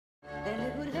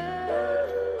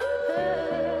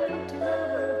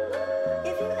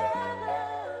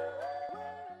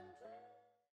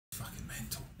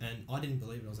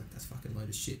fucking load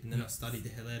of shit. And then I studied the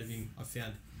hell out of him. I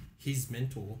found his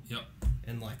mentor. Yep.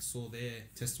 And like saw their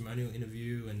testimonial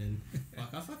interview, and then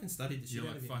like I fucking studied the shit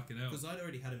out of him. Fucking hell. Because I'd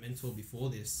already had a mentor before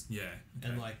this. Yeah. Okay.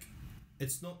 And like,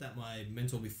 it's not that my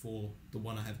mentor before the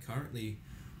one I have currently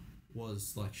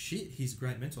was like shit. He's a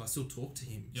great mentor. I still talk to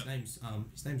him. Yep.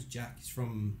 His name's Jack. He's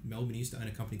from Melbourne. He used to own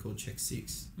a company called Check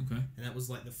 6. Okay. And that was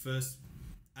like the first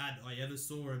ad I ever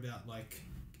saw about like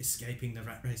escaping the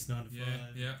rat race 9 to 5. Yeah.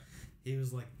 Yeah. He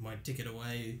was like my ticket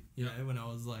away. You know, when I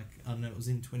was like, I don't know, it was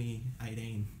in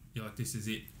 2018. You're like, this is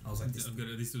it. I was like, this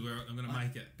is where I'm gonna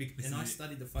make it. And I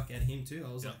studied the fuck out of him too.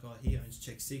 I was like, oh, he owns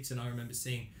Check 6, and I remember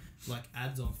seeing like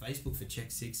ads on Facebook for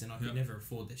Check 6, and I could never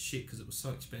afford their shit because it was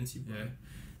so expensive, bro. Yeah.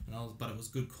 And but it was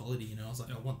good quality, you know. I was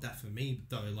like, I want that for me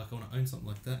though. Like, I want to own something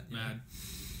like that. Mad. Know?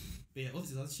 But yeah, all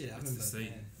this other shit happened. That's the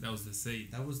seed. That was the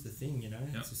seed. That was the thing, you know.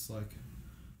 It's just like,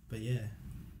 but yeah,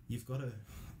 you've got to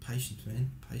patience,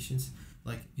 man. Patience.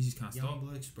 Like, you just can't young stop.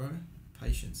 blokes, bro.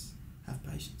 Patience. Have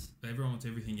patience. Everyone wants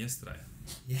everything yesterday.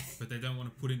 Yeah. But they don't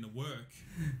want to put in the work.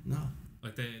 No.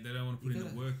 Like, they don't want to put in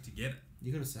the work to get it.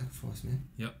 You got to sacrifice, man.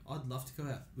 Yep. I'd love to go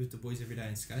out with the boys every day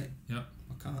and skate. Yep.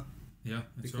 I can't. Yeah,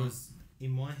 that's because in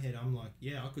my head, I'm like,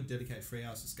 yeah, I could dedicate 3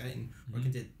 hours to skating, or I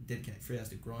can dedicate 3 hours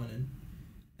to grinding,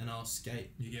 and I'll skate.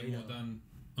 You get more done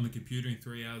on the computer in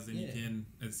 3 hours than you can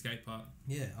at the skate park.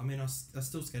 Yeah, I mean, I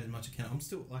still skate as much as I can. I'm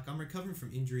still, like, I'm recovering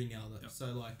from injury now, though. So,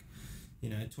 like,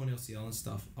 you know, torn LCL and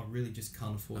stuff, I really just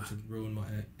can't afford to ruin my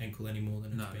ankle any more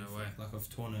than it's been. No way. Like, I've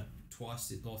torn it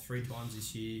 3 times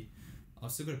this year.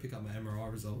 I've still got to pick up my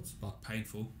MRI results, but...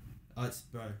 Painful.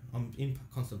 Bro, I'm in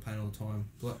constant pain all the time.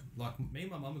 Like me and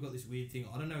my mum have got this weird thing.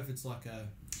 I don't know if it's like an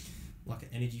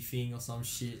energy thing or some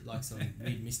shit, like some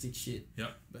weird mystic shit. Yep.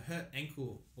 But her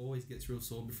ankle always gets real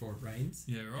sore before it rains.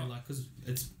 Yeah, right. And like, cause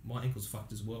my ankle's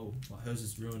fucked as well. Like hers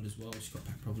is ruined as well. She's got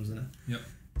back problems in it. Yep.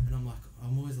 And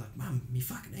I'm always like, Mum, me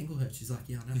fucking ankle hurts. She's like,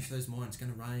 yeah, I know, so's mine. It's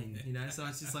gonna rain. You know, so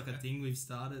it's just like a thing we've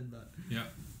started. But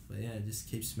yeah, just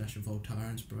keep smashing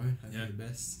Voltarens, bro. Hope you're the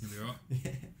best. You'll be right.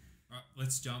 Yeah. Right,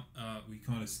 let's jump. We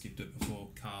kind of skipped it before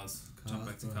cars. Jump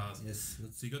back to cars. Yes.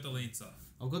 So you got the Lancer.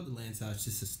 I've got the Lancer. It's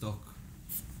just a stock,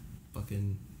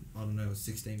 fucking, I don't know, a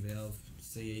 16 valve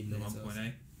CE Lancer.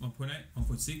 1.8,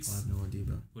 1.6. I have no idea,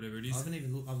 bro. Whatever it is. I haven't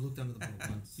even looked. I've looked under the bonnet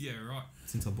once. Yeah, right.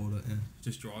 Since I bought it. Yeah.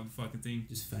 Just drive the fucking thing.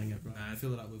 Just fang it, bro. Mad.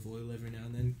 Fill it up with oil every now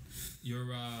and then. Your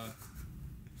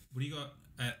what do you got?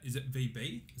 Is it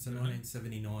VB? It's a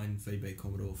 1979 VB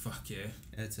Commodore. Fuck yeah.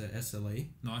 It's a SLE.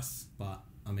 Nice. But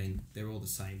I mean, they're all the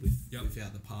same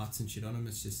without the parts and shit on them.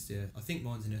 It's just I think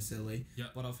mine's an SLE. Yeah.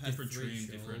 But I've had different three trim, shells,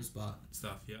 different but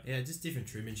stuff. Yeah. Yeah, just different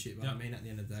trim and shit. But I mean, at the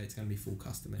end of the day, it's going to be full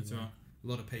custom. Anyway. That's right. A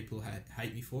lot of people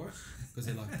hate me for it because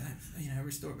they're like,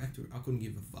 restore it back to it. I couldn't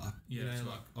give a fuck. Yeah, you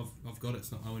know, like I've got it.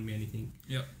 It's not owing me anything.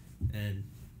 Yep. And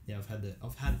yeah, I've had a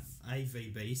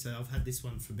VB, so I've had this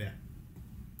one for about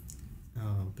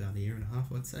a year and a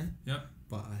half, I'd say. Yep.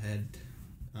 But I had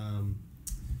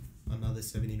another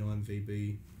 79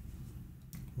 VB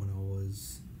when I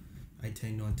was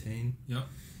 18, 19. Yep.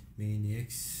 Me and the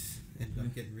ex ended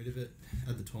up getting rid of it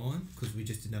at the time because we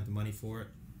just didn't have the money for it.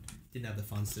 Didn't have the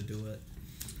funds to do it.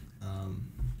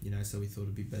 You know, so we thought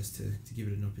it'd be best to give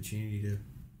it an opportunity to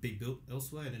be built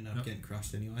elsewhere. It ended up getting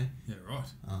crushed anyway. Yeah, right.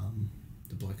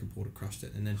 The bloke who bought it crushed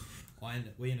it, and then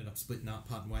we ended up splitting up,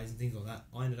 parting ways and things like that.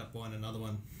 I ended up buying another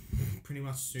one pretty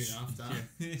much soon after.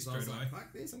 So I was like,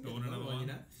 fuck this, I'm getting another one, you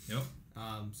know? Yep.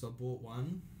 So I bought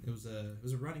one. It was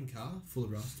a running car, full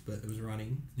of rust, but it was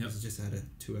running. Yep. It just had a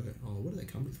 202. Oh, what do they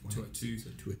come with? 202. So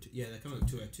 202. Yeah, they come with a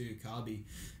 202 carby,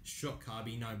 shot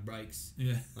carby, no brakes.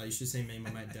 Yeah. Like you should see me and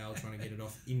my mate Dale trying to get it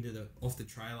off the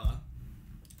trailer.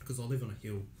 Because I live on a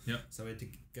hill, so we had to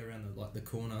go around the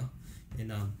corner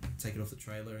and take it off the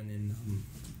trailer and then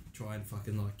try and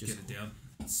fucking just get it down,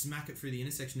 smack it through the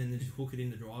intersection and then just hook it in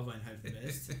the driveway and hope for the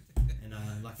best.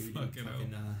 And lucky we didn't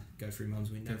fucking go through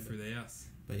Mum's window. Go through the house.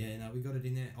 But yeah, no, we got it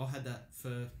in there. I had that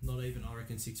for not even, I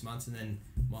reckon, 6 months, and then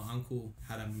my uncle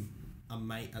had a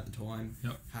mate at the time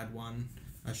had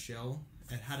a shell.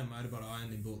 It had a motor, but I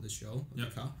only bought the shell of the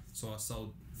car, so I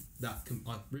sold that.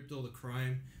 I ripped all the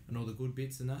chrome and all the good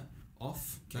bits and that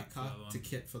off that car to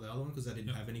kit for the other one because I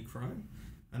didn't have any chrome.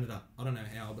 Ended up, I don't know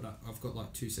how, but I've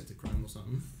got 2 sets of chrome or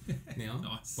something now.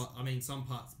 Nice. But I mean, some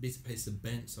bits and pieces are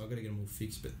bent, so I got to get them all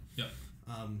fixed. But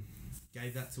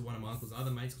gave that to one of my uncle's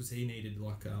other mates because he needed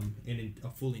a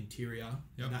full interior.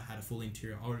 And that had a full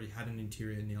interior. I already had an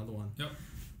interior in the other one.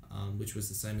 Which was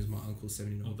the same as my uncle's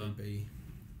 79 BB.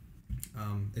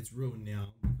 It's ruined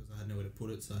now because I had nowhere to put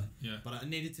it. So but it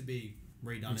needed to be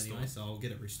redone anyway, so I'll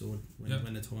get it restored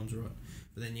when the time's right.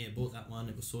 But then bought that one.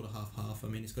 It was sort of half. I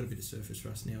mean, it's got a bit of surface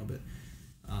rust now, but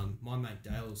My mate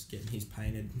Dale's getting his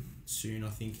painted soon, I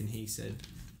think, and he said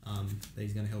that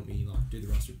he's going to help me like do the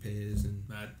rust repairs and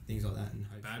things like that. And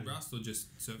bad rust or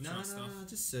just surface rust stuff? No,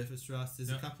 just surface rust.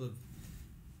 There's a couple of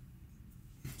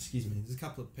there's a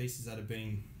couple of pieces that have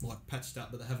been like patched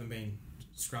up, but they haven't been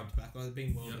scrubbed back. Like they've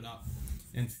been welded up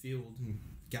and filled and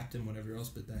gapped and whatever else,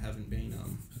 but they haven't been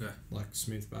like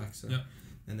smoothed back. So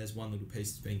and there's one little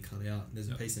piece that's been cut out. There's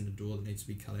a piece in the door that needs to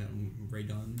be cut out and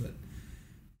redone, but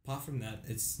apart from that,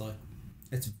 it's like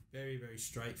it's very, very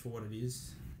straight for what it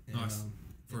is. And, nice.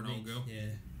 For an old girl? Yeah.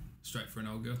 Straight for an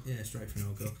old girl? Yeah, straight for an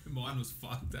old girl. Mine was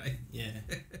fucked, eh? Yeah.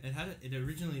 It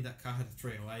originally, that car had a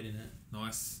 308 in it.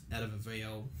 Nice. Out of a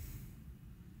VL.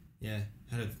 Yeah.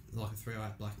 Had like a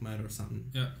 308 black motor or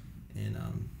something. Yeah. And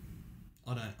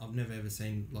I've never ever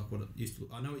seen like what it used to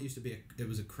look. I know it used to be it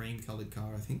was a cream coloured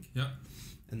car, I think. Yeah.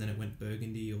 And then it went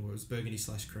burgundy, or it was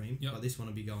burgundy/cream. Yeah. But this one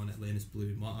will be going Atlantis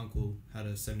blue. My uncle had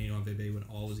a 79 VB when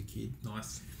I was a kid.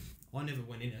 Nice. I never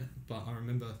went in it, but I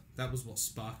remember that was what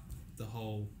sparked the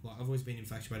whole. Like I've always been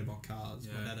infatuated by cars.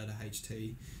 Yeah. My dad had a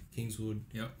HT Kingswood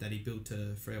that he built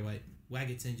to Fairway.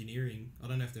 Waggett's Engineering. I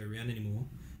don't know if they're around anymore.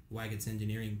 Waggett's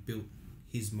Engineering built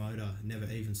his motor, never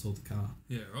even sold the car.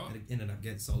 Yeah, right. It ended up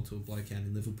getting sold to a bloke out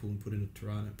in Liverpool and put in a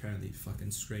Tirana. Apparently,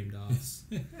 fucking screamed ass.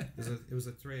 It was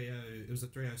a 30. It was a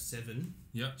 307.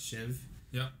 Yep. Chev.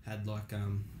 Yep. Had like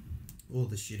all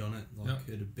the shit on it. Like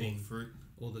it had been all the fruit.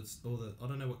 All the I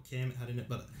don't know what cam it had in it,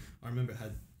 but I remember it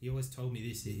had. He always told me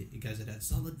this. He goes, it had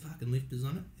solid fucking lifters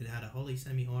on it. It had a Holly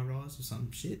semi high rise or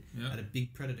some shit. Yep. Had a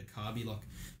big Predator carby. Like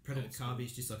Predator carby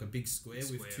is just like a big square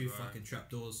with two fucking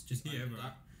trapdoors just opened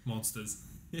up. Monsters.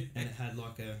 And it had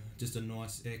like just a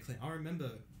nice air clean. I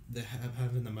remember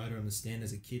having the motor on the stand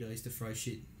as a kid. I used to throw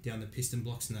shit down the piston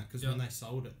blocks and that, because when they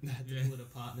sold it, they had to pull it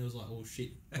apart and there was like all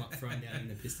shit like thrown down in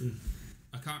the piston.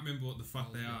 I can't remember what the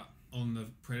fuck they are on the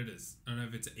Predators. I don't know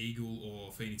if it's an eagle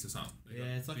or Phoenix or something.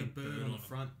 It's like a bird on the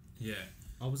front. Yeah.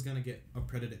 I was going to get a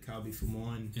Predator carby for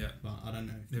mine, but I don't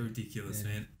know. They're ridiculous,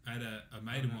 man. I had a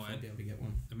mate of mine. I'll be able to get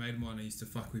one. A mate of mine I used to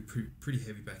fuck with pretty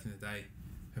heavy back in the day.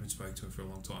 Haven't spoken to him for a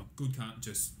long time. Good can't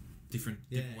just different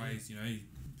ways, you know, it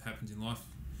happens in life,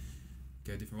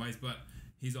 go different ways. But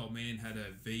his old man had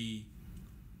a VH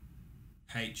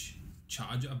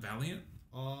Charger, Valiant.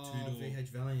 Oh, VH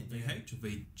Valiant. VH or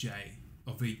VJ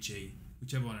or VG,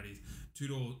 whichever one it is.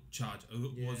 2-door Charger.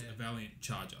 It was a Valiant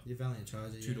Charger. Your Valiant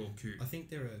Charger. 2-door coupe. I think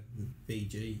they're a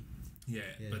VG. Yeah,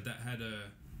 but that had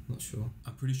not sure.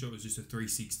 I'm pretty sure it was just a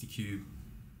 360 cube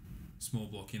small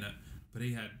block in it. But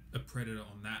he had a Predator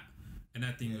on that, and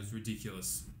that thing was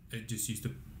ridiculous. It just used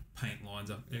to paint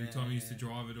lines up. Every time he used to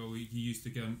drive it, or he used to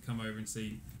come over and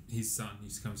see his son, he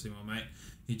used to come see my mate,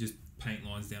 he'd just paint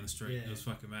lines down the street. It was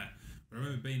fucking mad. But I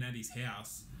remember being at his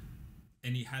house,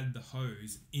 and he had the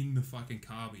hose in the fucking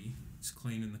carby, just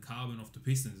cleaning the carbon off the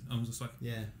pistons. I was just like,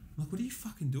 I'm like, what are you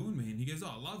fucking doing, man? He goes,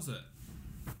 loves it.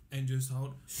 And just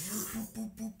hold,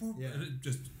 and it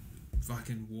just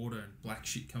fucking water and black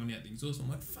shit coming out the exhaust. I'm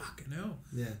like, fucking hell.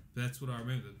 Yeah. But that's what I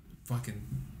remember. The fucking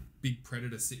big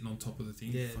Predator sitting on top of the thing.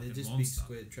 Yeah, they're just monster. Big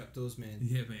square trapdoors, man.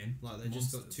 Yeah, man. Like they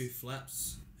just got two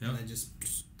flaps. And they just,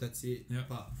 that's it. Yeah.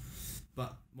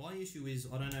 But my issue is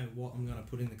I don't know what I'm going to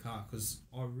put in the car, because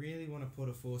I really want to put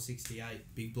a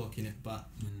 468 big block in it, but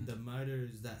the motor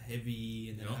is that heavy,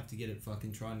 and then I have to get it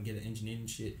fucking try and get it engineered and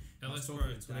shit. LS Pro,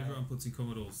 it's what everyone puts in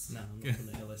Commodores. No, I'm not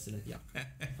putting the LS in it. Yeah.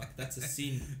 Fuck, that's a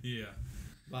sin. Yeah.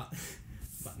 But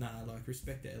nah, like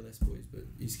respect the LS boys, but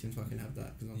you can fucking have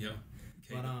that.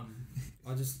 But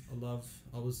I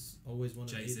was always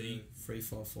wanted either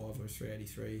 355 or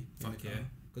 383 in the car.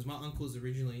 Because my uncle's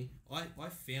originally, I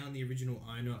found the original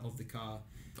owner of the car.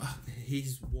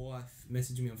 His wife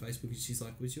messaged me on Facebook and she's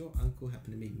like, was your uncle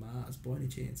happen to be Mars by any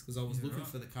chance? Because I was looking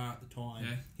for the car at the time.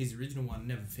 Yeah. His original one,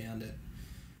 never found it.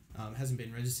 Hasn't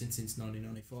been registered since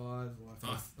 1995. Like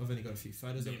I've only got a few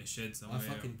photos of it. In a shed somewhere. I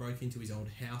fucking broke into his old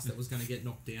house that was going to get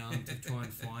knocked down to try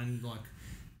and find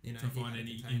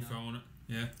any info on it.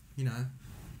 Yeah. You know,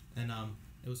 and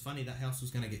it was funny, that house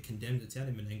was going to get condemned. It's out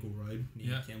in Menangle Road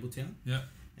near Campbelltown. Yeah.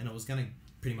 And I was going to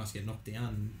pretty much get knocked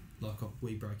down. Like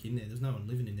we broke in there. There's no one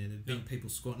living in there. There'd been people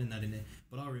squatting in that in there.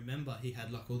 But I remember he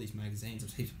had like all these magazines. There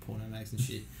was heaps of porno mags and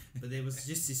shit. But there was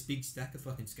just this big stack of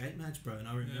fucking skate match, bro. And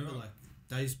I remember like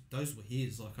those were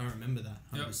his. Like I remember that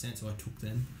 100%. So I took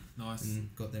them. Nice.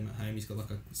 And got them at home. He's got like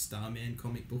a Starman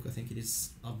comic book, I think it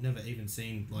is. I've never even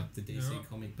seen like the DC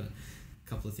comic, but a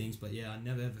couple of things. But yeah, I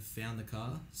never ever found the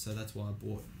car, so that's why I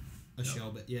bought a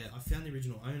shell. But yeah, I found the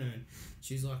original owner, and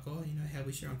she's like, oh, you know, how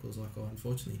is your uncle? I was like, oh,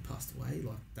 unfortunately he passed away.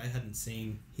 Like they hadn't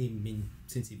seen him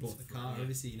since he bought the car,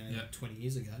 obviously, 20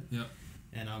 years ago. Yeah.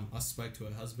 And I spoke to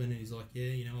her husband, and he's like, yeah,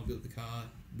 you know, I built the car.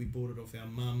 We bought it off our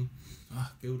mum,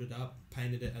 built it up,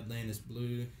 painted it Atlantis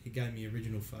blue. He gave me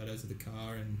original photos of the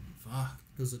car, and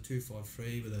it was a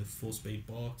 253 with a 4-speed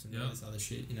box and all this other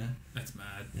shit, you know. That's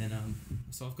mad. And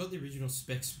so I've got the original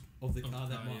specs of the car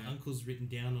that my uncle's written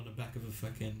down on the back of a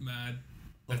fucking mad.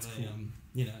 That's cool.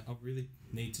 You know, I really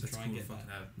need to try and get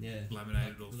that.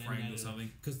 Laminated or framed or something.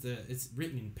 Because it's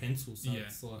written in pencil, so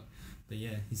it's like. But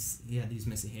yeah, he had his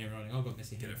messy handwriting. I've got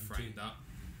messy handwriting. Get it framed up.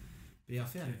 But yeah, I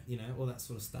found you know, all that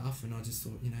sort of stuff, and I just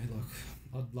thought, you know, like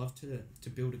I'd love to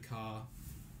build a car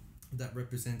that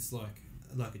represents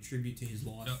like a tribute to his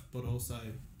life, but also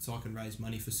so I can raise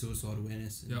money for suicide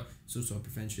awareness and suicide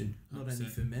prevention, not 100%. Only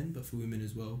for men but for women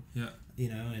as well. Yeah, you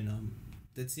know, and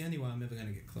that's the only way I'm ever going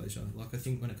to get closure. Like I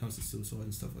think when it comes to suicide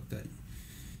and stuff like that,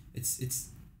 it's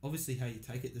obviously how you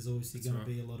take it. There's obviously going to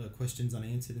be a lot of questions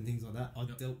unanswered and things like that. I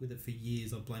dealt with it for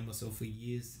years. I blamed myself for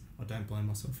years. I don't blame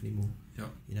myself anymore.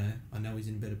 You know, I know he's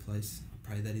in a better place. I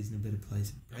pray that he's in a better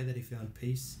place. I pray that he found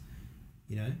peace.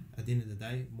 You know, at the end of the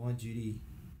day, my duty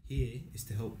here is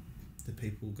to help the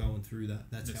people going through that.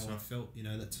 That's how I felt. You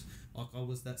know, that's like I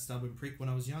was that stubborn prick when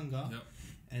I was younger.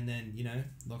 And then, you know,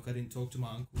 like I didn't talk to my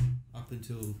uncle up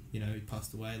until, you know, he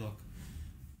passed away. Like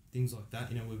things like that,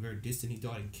 you know, we're very distant. He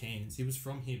died in Cairns. He was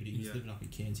from here, but he was living up in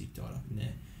Cairns. He died up in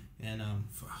there. And,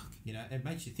 you know, it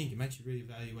makes you think. It makes you really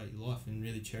evaluate your life and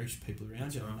really cherish people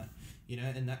around you. And that, you know,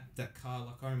 and that car,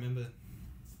 like I remember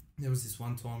there was this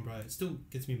one time, bro, it still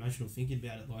gets me emotional thinking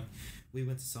about it. Like, we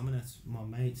went to Summernuts, my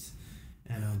mates,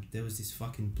 and there was this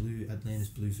fucking blue Atlantis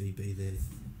blue VB there.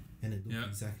 And it looked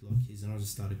exactly like his. And I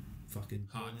just started fucking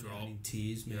heart drop in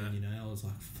tears, man. You know, I was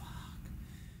like, fuck.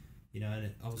 You know,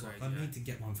 and I was like, I need to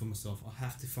get one for myself. I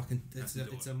have to fucking. It's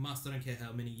a must. I don't care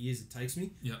how many years it takes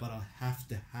me, but I have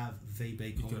to have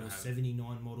VB Commodore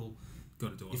 79 model.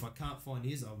 Got to do it. If I can't find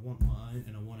his, I want my own,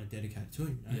 and I want to dedicate it to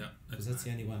him. You know? Because that's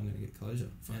the only way I'm going to get closure.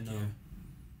 So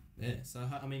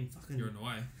I mean, fucking. You're in the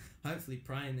way. Hopefully,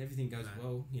 praying everything goes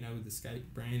well. You know, with the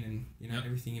skate brand and you know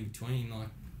everything in between. Like,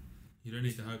 you don't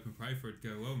need to hope and pray for it to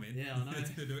go well, man. Yeah, I know.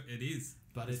 It is.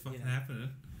 But it's fucking happening.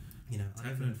 You know, it's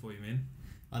happening for you, man.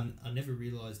 I never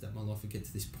realised that my life would get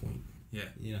to this point. Yeah.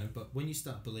 You know, but when you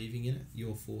start believing in it,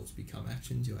 your thoughts become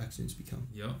actions, your actions become,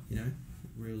 you know,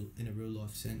 in a real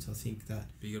life sense. I think that...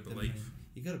 But you got to believe.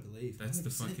 You got to believe. That's 100%. The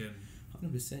fucking...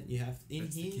 100%. You have... In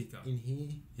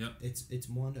here, it's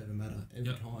mind over matter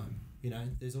every time. You know,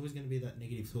 there's always going to be that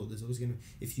negative thought. There's always going to...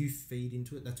 If you feed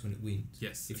into it, that's when it wins.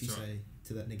 Yes, if you say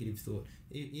to that negative thought.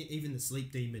 Even the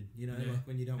sleep demon, you know, like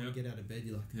when you don't want to get out of bed,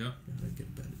 you're like, don't get out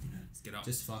of bed, you know. Get up.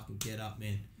 Just fucking get up,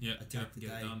 man. Yeah, get up,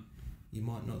 get it done. You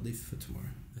might not live for tomorrow.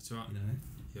 That's right. You know?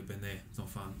 You've been there. It's not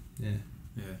fun. Yeah.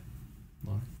 Yeah.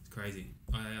 Like. It's crazy.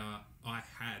 I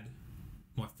had...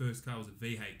 My first car was a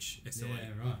VH SLA.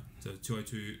 Yeah, right. So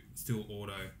 202, still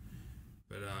auto.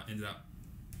 But ended up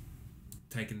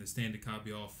taking the standard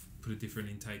carby off, put a different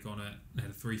intake on it, had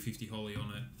a 350 Holly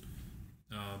on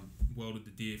it, welded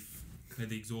the diff, had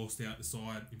the exhaust out the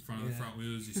side in front of the front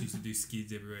wheels, just used to do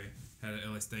skids everywhere, had an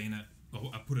LSD in it.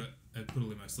 I put a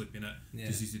limo slip in it,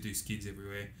 just used to do skids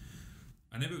everywhere.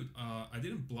 I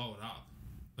didn't blow it up.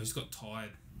 I just got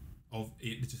tired of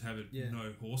it just having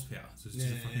no horsepower. So it's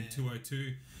just a fucking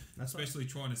 202. That's especially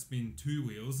trying to spin two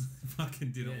wheels.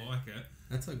 Fucking didn't like it.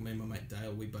 That's like me and my mate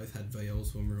Dale. We both had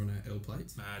VLs when we were on our L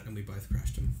plates. Mad. And we both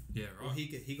crashed them. Yeah, right. Well,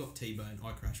 he got T-bone.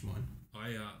 I crashed mine.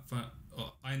 I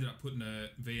ended up putting a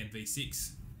VN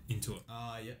V6 into it.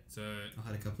 Yeah. So I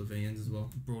had a couple of VNs as well.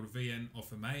 Brought a VN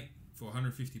off a mate for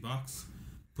 $150.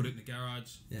 Put it in the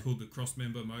garage, pulled the cross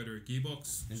member motor and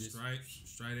gearbox, and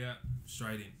straight out,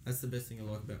 straight in. That's the best thing I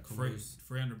like about Commodores.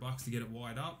 $300 to get it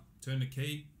wired up, turn the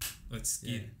key, let's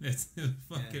skid. It's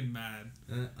fucking mad.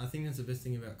 I think that's the best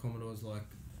thing about Commodores. Like,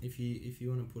 if you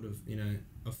want to put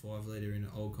a 5 litre in an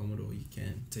old Commodore, you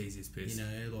can. It's easy as piss. You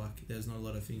know, like there's not a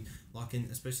lot of things. Like,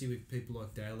 especially with people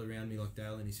like Dale around me, like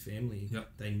Dale and his family.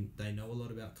 They know a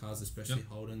lot about cars, especially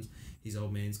Holdens. His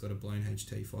old man's got a blown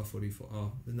HT 544.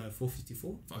 Oh no,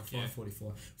 454.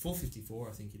 544. 454,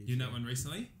 I think it is. You know that one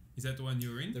recently? Is that the one you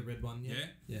were in? The red one, yeah.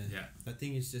 That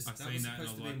thing is just... I've seen that and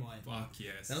I was like, fuck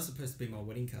yes. That was supposed to be my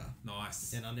wedding car.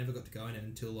 Nice. And I never got to go in it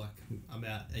until like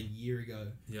about a year ago.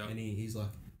 Yeah. And he's like,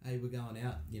 hey, we're going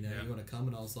out, you know, you want to come?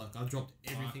 And I was like, I dropped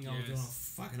everything I was doing.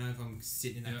 I fucking hope I'm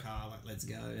sitting in that car, like, let's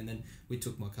go. And then we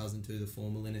took my cousin to the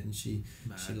formal in it and she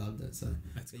loved it. So,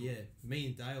 that's cool. Yeah, me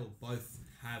and Dale both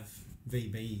have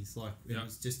VBs. Like, it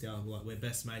was just we're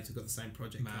best mates. We've got the same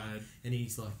project car. And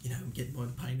he's like, you know, I'm getting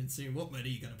mine painted soon. What motor are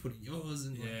you going to put in yours?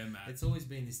 And it's always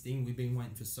been this thing. We've been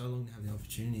waiting for so long to have the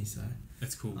opportunity. So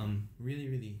that's cool. Really,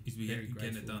 really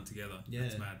getting it done together. Yeah.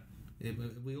 That's mad. Yeah,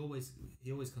 but he always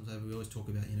comes over. We always talk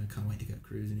about, you know, can't wait to go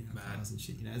cruising in our cars and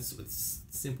shit. You know, it's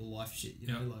simple life shit. You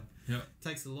know, like it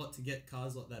takes a lot to get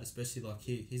cars like that, especially like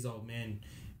his old man.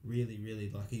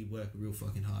 Really, like he worked real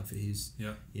fucking hard for his.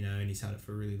 Yeah. You know, and he's had it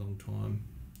for a really long time,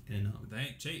 and they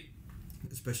ain't cheap.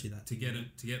 Especially that to get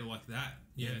it like that.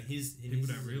 Yeah. People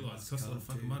don't realise it costs a lot of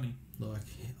fucking money. Like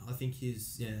I think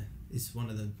it's one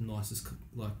of the nicest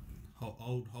like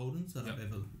old Holdens that I've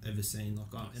ever seen.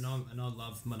 Like nice. I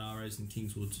love Monaros and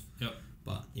Kingswoods. Yep.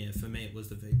 But yeah, for me it was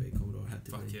the VB Commodore. Had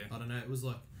to be. I don't know. It was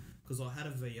like because I had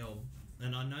a VL.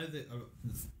 And I know that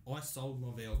I sold my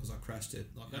VL because I crashed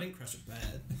it. Like, I didn't crash it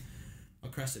bad. I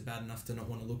crashed it bad enough to not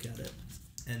want to look at it.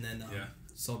 And then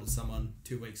sold it to someone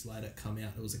 2 weeks later. Come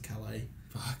out, it was a Calais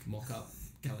mock-up,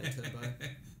 Calais Turbo.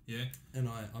 Yeah. And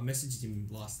I messaged him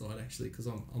last night, actually, because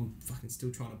I'm fucking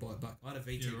still trying to buy it back. I had a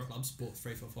VT Club Sport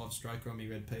 345 stroker on me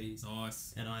red peas.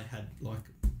 Nice. And I had, like,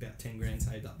 about 10 grand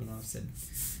saved up, and I said,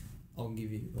 I'll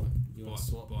give you, like, you want to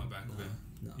swap? Buy it back.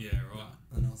 No. Yeah, right.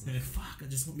 No. And I was like, fuck, I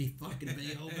just want me fucking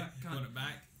VL back. Want it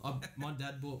back? My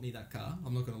dad bought me that car.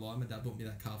 I'm not going to lie, my dad bought me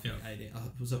that car for it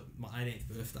was my 18th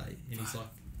birthday. And he's like,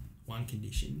 one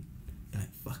condition,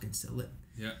 don't fucking sell it.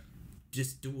 Yeah.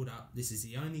 Just do it up. This is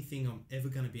the only thing I'm ever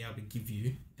going to be able to give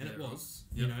you. And it was,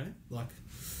 you know, like,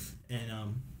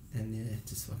 and yeah,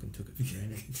 just fucking took it for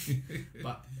granted.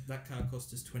 But that car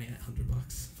cost us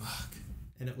 $2,800. Fuck.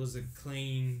 And it was a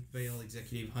clean VL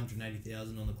Executive,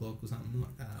 180,000 on the clock or something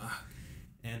like that.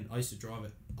 And I used to drive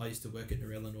it. I used to work at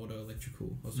Narellan Auto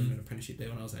Electrical. I was doing an apprenticeship there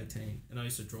when I was 18. And I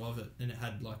used to drive it. And it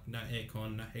had like no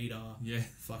aircon, no heater. Yeah.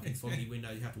 Fucking foggy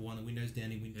windows. You have to wind the windows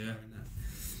down in winter and that.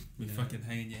 You fucking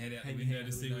hanging your head out the window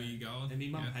to see where you're going.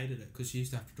 And my mum hated it because she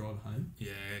used to have to drive home. Yeah,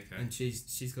 okay. And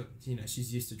she's got, you know,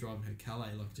 she's used to driving her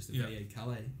Calais, like just a V8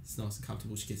 Calais. It's nice and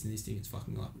comfortable. She gets in this thing, it's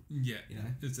fucking like, you know,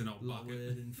 it's an old bucket.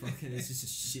 And fucking, it's just a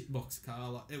shit box car.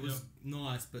 Like, it was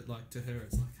nice, but like to her,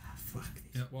 it's like, fuck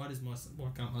this. Why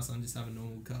can't my son just have a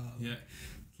normal car? Like,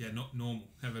 yeah, not normal.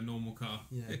 Have a normal car.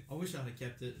 Yeah. I wish I'd have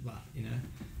kept it, but, you know,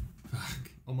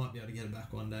 fuck. I might be able to get it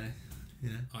back one day. You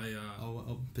know,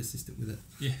 I'll persistent with it.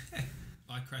 Yeah,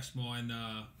 I crashed my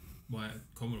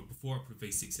Commodore before I put a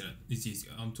V6 in it. This years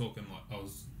ago. I'm talking like I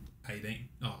was 18.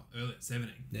 Oh, early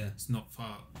 17. Yeah, it's not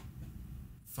far.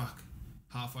 Fuck,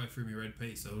 halfway through my red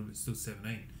piece, so it's still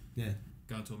 17. Yeah,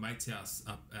 going to a mate's house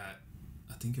up at,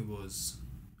 I think it was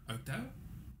Oakdale.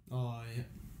 Oh yeah,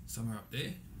 somewhere up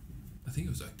there. I think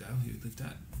it was Oakdale. He lived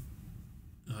at.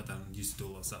 I used to do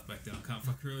a lot of stuff back then. I can't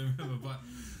fucking really remember, but.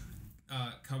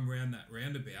 Come round that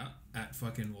roundabout at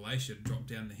fucking Wallachia, drop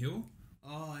down the hill.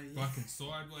 Oh, yeah. Fucking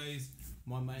sideways.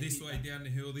 My mate. This way down the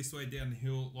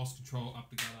hill, lost control, up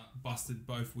the gutter, busted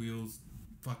both wheels,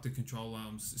 fucked the control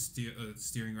arms,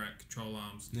 steering rack control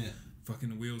arms. Yeah. Fucking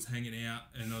the wheels hanging out,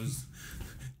 and I was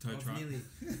tow truck.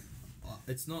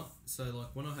 It's not, so like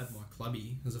when I had my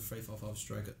clubby, it was a 355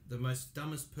 stroker, the most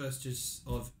dumbest purchase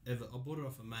I've ever, I bought it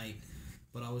off a mate,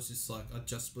 but I was just like, I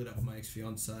just split up with my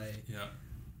ex-fiance. Yeah.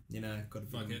 You know,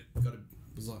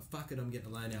 was like, fuck it, I'm getting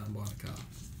a loan out and buying a car.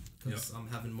 Because I'm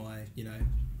having my, you know,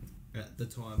 at the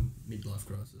time, midlife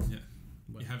crisis. Yeah.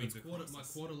 You're having my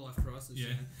quarter life crisis. Yeah.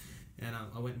 You know? And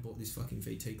I went and bought this fucking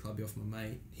VT clubby off my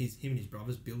mate. Him and his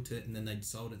brothers built it, and then they'd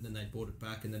sold it, and then they bought it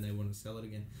back, and then they wanted to sell it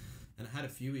again. And it had a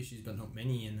few issues, but not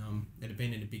many, and it had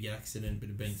been in a big accident, but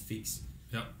it had been fixed.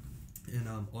 Yep. And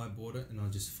I bought it, and I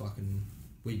just fucking,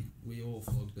 we all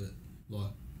flogged it,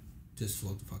 like, just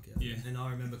flogged the fuck out. Yeah. And I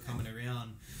remember coming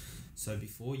around, so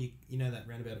before you know that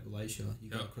roundabout at Wallachia, you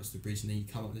go across the bridge and then you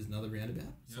come up, there's another roundabout.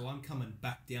 Yep. So I'm coming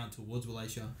back down towards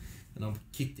Wallachia and I've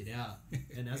kicked it out.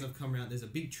 And as I've come around, there's a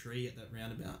big tree at that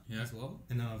roundabout as well.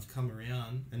 And then I've come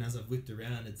around, and as I've whipped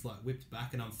around, it's like whipped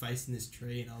back and I'm facing this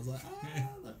tree, and I was like,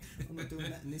 look, I'm not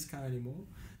doing that in this car anymore.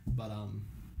 But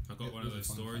I got one of those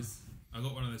stories.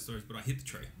 But I hit the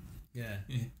tree. Yeah.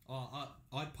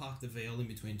 I parked the VL in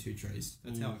between two trees.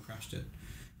 That's how I crashed it.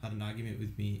 Had an argument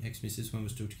with me ex-missus when we were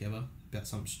still together about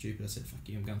something stupid. I said, fuck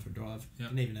you, I'm going for a drive. Yep.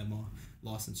 Didn't even have my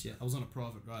licence yet. I was on a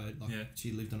private road.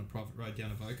 She lived on a private road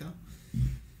down Avoca.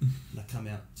 And I come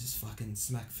out, just fucking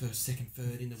smack first, second,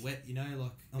 third in the wet, you know,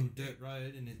 like on a dirt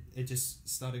road, and it just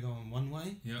started going one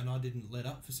way. Yep. And I didn't let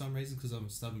up for some reason because I'm a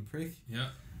stubborn prick. Yeah.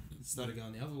 It started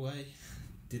going the other way.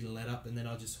 Didn't let up, and then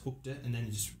I just hooked it, and then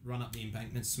just run up the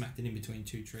embankment, smacked it in between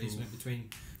two trees, went between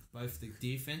both the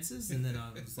deer fences, and then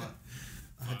I was like,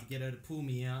 I had to get her to pull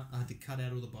me out. I had to cut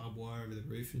out all the barbed wire over the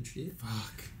roof and shit.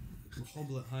 Fuck.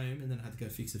 Hobble it home, and then I had to go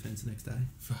fix the fence the next day.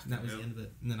 Fuck. And that was the end of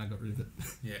it, and then I got rid of it.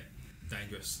 Yeah,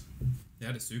 dangerous. They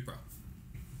had a Supra.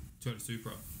 Toyota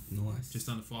Supra. Nice. Just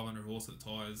under 500 horse at the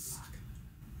tyres. Fuck.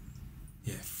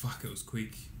 Yeah, fuck, it was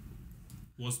quick.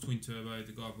 was twin turbo.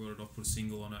 The guy brought it off, put a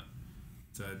single on it.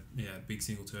 So yeah, big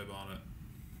single turbo on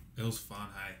it. It was fun,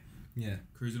 hey. Yeah.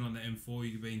 Cruising on the M4,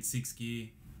 you could be in 6th gear.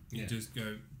 You just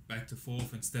go back to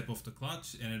 4th and step off the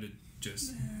clutch, and it'd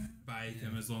just bake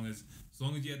them as long as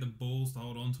you had the balls to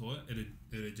hold on to it.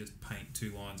 It'd just paint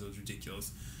 2 lines. It was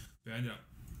ridiculous. But I ended up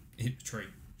hit the tree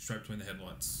straight between the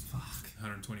headlights. Fuck.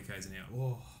 120 k's an hour.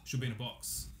 Whoa. Should be in a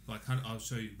box. Like I'll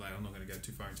show you later. I'm not going to go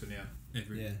too far into it now.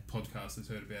 Every podcast has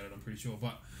heard about it, I'm pretty sure.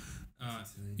 But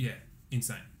yeah,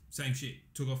 insane. Same shit.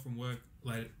 Took off from work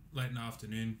late in the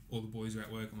afternoon. All the boys are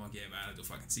at work. I'm like, yeah, man, I did a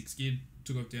fucking 6 skid.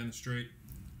 Took off down the street.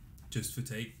 Just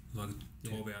fatigued. Like a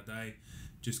 12-hour day.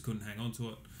 Just couldn't hang on to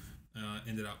it.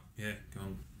 Ended up,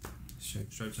 going straight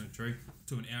between the tree.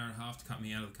 Took an hour and a half to cut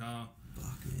me out of the car.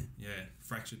 Fuck, man. Yeah,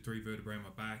 fractured 3 vertebrae in my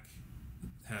back.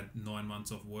 Had 9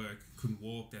 months off work. Couldn't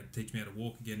walk. They had to teach me how to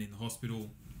walk again in the hospital.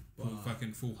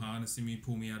 Fucking full harnessing me,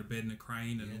 pull me out of bed in a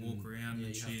crane and walk around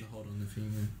and shit. You have to hold on the thing,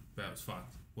 man. But it was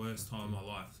fucked. Worst time of my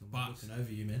life. So I'm looking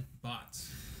over you, man. But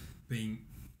being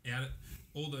out at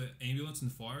all the ambulance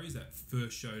and the fireys that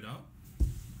first showed up,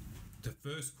 the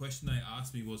first question they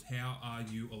asked me was, how are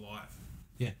you alive?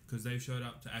 Yeah. Because they've showed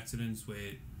up to accidents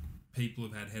where people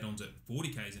have had head-ons at 40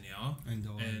 k's an hour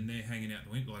and they're hanging out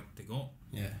the window like they're gone.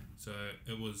 Yeah. So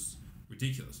it was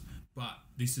ridiculous. But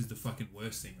this is the fucking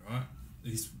worst thing, right?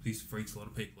 This freaks a lot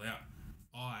of people out.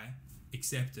 I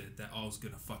accepted that I was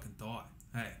going to fucking die.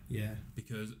 Hey. Yeah.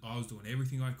 Because I was doing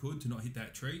everything I could to not hit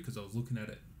that tree because I was looking at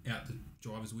it out the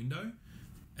driver's window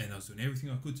and I was doing everything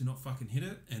I could to not fucking hit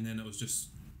it, and then it was just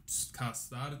car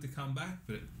started to come back,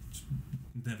 but it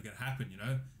never going to happen, you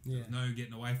know? Yeah. There was no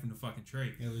getting away from the fucking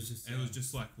tree. It was just... And it was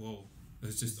just like, well, it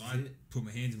was just... I put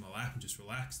my hands in my lap and just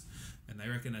relaxed, and they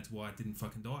reckon that's why I didn't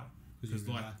fucking die. Because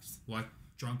like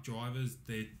drunk drivers,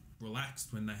 they're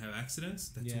relaxed when they have accidents.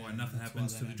 That's why nothing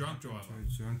happens to the drunk driver.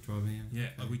 Drunk driver, yeah.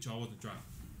 Which I wasn't drunk.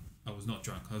 I was not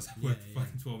drunk. I was at work for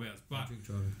fucking 12 hours.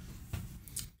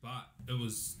 But it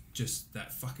was just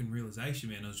that fucking realization,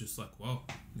 man. I was just like, whoa,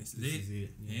 this is it.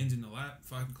 Yeah. Hands in the lap,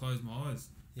 fucking closed my eyes.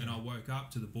 Yeah. And I woke up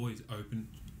to the boys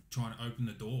trying to open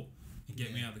the door and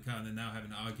get me out of the car, and then they were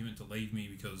having an argument to leave me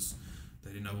because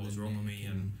they didn't know what was wrong with me,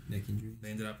 and neck injuries. They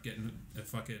ended up getting a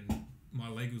fucking... My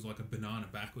leg was like a banana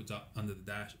backwards up under the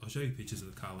dash. I'll show you pictures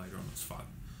of the car later on. It's fun.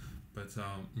 But,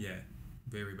 yeah,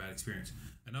 very bad experience.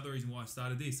 Another reason why I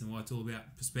started this and why it's all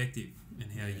about perspective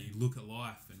and how you look at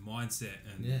life and mindset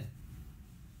and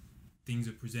things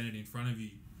are presented in front of you.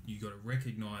 You got to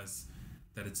recognise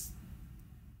that it's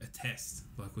a test,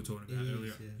 like we were talking about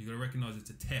earlier. Yeah. You got to recognise it's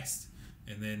a test,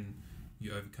 and then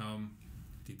you overcome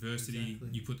the adversity. Exactly.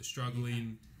 You put the struggle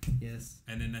in. Yes.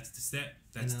 And then that's the step.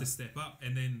 That's the step up.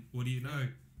 And then what do you know?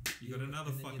 You got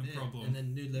another fucking problem. And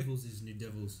then new levels is new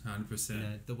devils. 100%. You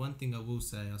know, the one thing I will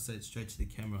say, I'll say it straight to the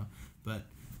camera, but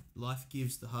life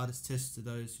gives the hardest tests to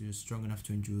those who are strong enough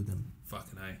to endure them.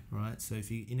 Fucking A. Right? So if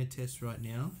you're in a test right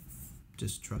now,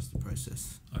 just trust the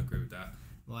process. I agree with that.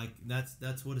 Like,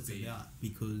 that's what it's about,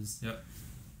 because,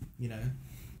 you know,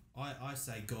 I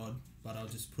say God, but I'll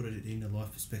just put it in a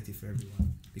life perspective for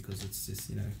everyone, because it's just,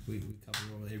 you know, we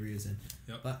cover all areas, and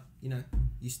but, you know,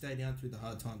 you stay down through the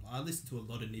hard times. I listen to a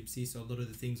lot of Nipsey, so a lot of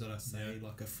the things that I say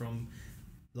like are from,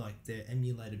 like, they're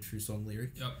emulated through song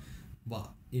lyric. But,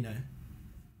 you know,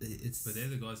 it's... But they're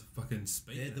the guys that fucking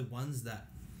speak. They're the ones that,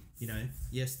 you know,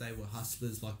 yes, they were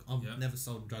hustlers. Like, I've never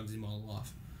sold drugs in my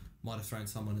life. Might have thrown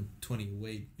someone a 20 a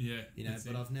weed. Yeah. You know,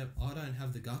 but I don't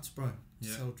have the guts, bro, to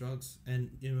sell drugs.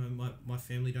 And, you know, my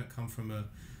family don't come from a...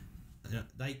 You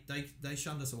know, they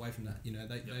shunned us away from that. You know,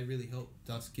 they really helped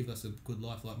us, give us a good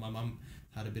life. Like, my mum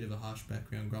had a bit of a harsh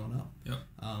background growing up.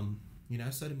 You know,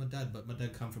 so did my dad. But my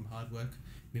dad come from hard work.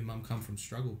 My mum come from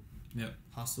struggle.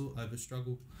 Hustle over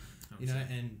struggle. 100%. You know,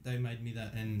 and they made me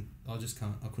that, and I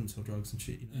couldn't sell drugs and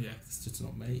shit, you know. Like, it's just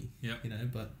not me. You know,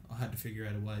 but I had to figure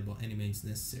out a way by any means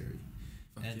necessary.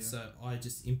 So I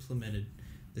just implemented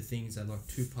the things that, like,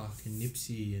 Tupac and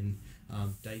Nipsey and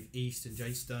Dave East and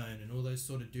Jay Stone and all those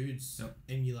sort of dudes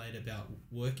emulate about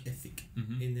work ethic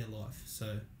in their life.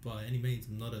 So by any means,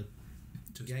 I'm not a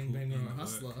gangbanger or a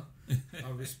hustler. I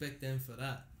respect them for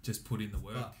that. Just put in the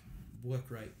work. But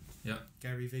work rate.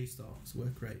 Gary V style. It's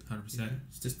work rate. 100%. You know,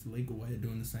 it's just a legal way of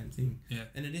doing the same thing.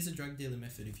 And it is a drug dealing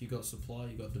method. If you got supply,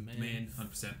 you got demand.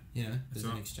 100%. You know, there's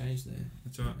an exchange there.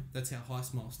 That's right. That's how High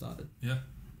Smile started.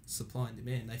 Supply and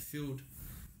demand. They filled,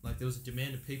 like, there was a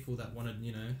demand of people that wanted,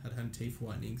 you know, had home teeth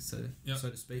whitening, so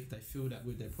to speak. They filled that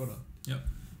with their product.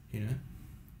 You know,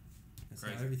 that's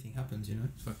how everything happens. You know,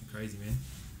 it's fucking crazy, man.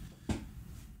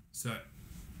 So,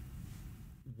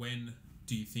 when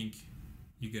do you think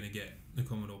you're gonna get the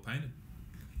Commodore painted?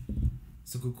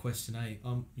 It's a good question, eh?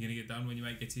 You gonna get done when your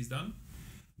mate gets his done?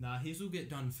 Nah, his will get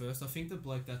done first. I think the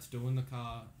bloke that's doing the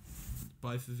car,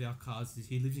 both of our cars,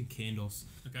 he lives in Candles.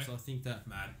 Okay. So I think that...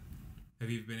 Mad. Have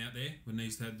you ever been out there when they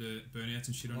used to have the burnouts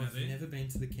and shit on out there? I've never been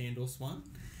to the Candles one.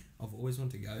 I've always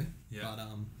wanted to go. Yeah. But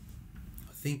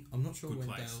I think... I'm not sure good when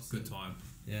place. Dale's... Good time.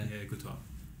 Yeah. Yeah, good time.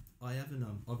 I haven't...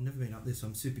 I've never been up there, so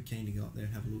I'm super keen to go up there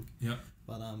and have a look. Yep.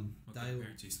 But My Dale...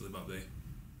 parents used to live up there.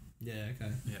 Yeah,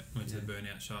 okay. Yeah, went to the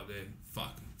burnout shop there.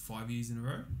 5 years in a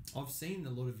row. I've seen a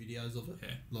lot of videos of it. Yeah.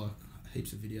 Like,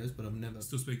 heaps of videos, but I've never...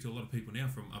 Still speak to a lot of people now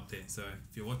from up there, so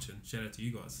if you're watching, shout out to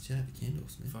you guys. Shout out to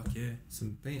Candles, man. Fuck yeah.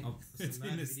 Some It's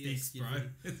in the sticks, bro.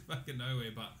 It's fucking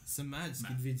nowhere, but... Some mad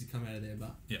skid vids have come out of there,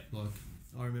 but... Yeah. Like,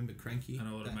 I remember Cranky. I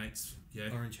know a lot of mates. Yeah.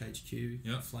 Orange HQ.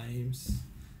 Yep. Flames.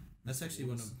 That's actually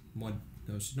one of my...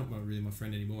 No, she's not really my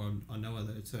friend anymore. I know her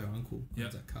though. It's her uncle. Yep.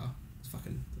 Owns that car. It's a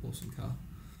fucking awesome car.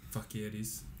 Fuck yeah, it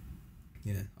is.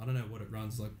 Yeah. I don't know what it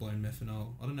runs, like blown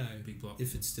methanol. I don't know Big block.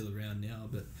 if it's still around now,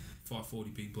 but... 540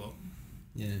 big block.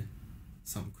 Yeah.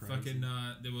 Something crazy. Fucking,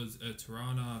 there was a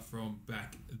Tirana from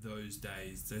back those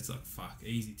days. That's like,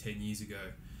 easy 10 years ago.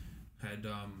 Had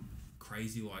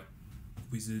crazy, like,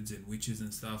 wizards and witches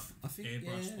and stuff I think,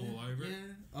 airbrushed all over it.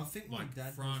 Yeah. I think Like, my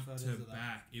dad front photos to of that.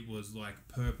 back, it was like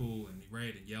purple and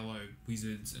red and yellow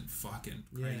wizards and fucking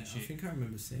crazy Yeah, shit. I think I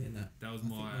remember seeing that. That was I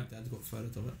think my dad's got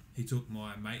photos of it. He took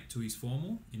my mate to his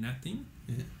formal in that thing.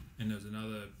 Yeah. And there was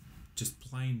another just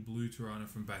plain blue Tirana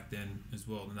from back then as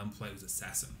well. The number plate was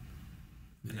Assassin.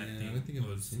 And Yeah, that thing I don't think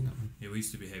I've ever seen that one. Yeah, we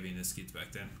used to be heavy in the skids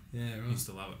back then. Yeah, We right. used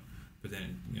to love it. But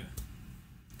then, yeah,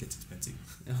 it gets expensive.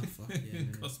 Oh, fuck, yeah.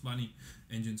 It costs money.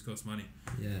 Engines cost money.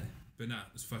 Yeah. But nah,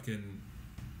 it was fucking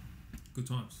good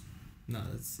times. No,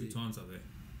 that's Good it. times up there.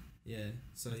 Yeah.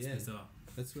 So, That's yeah. bizarre.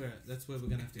 That's where we're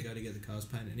gonna have to go to get the cars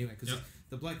painted anyway. Because Yep.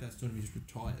 the bloke that's doing it is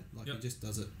retired. Like Yep. he just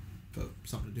does it for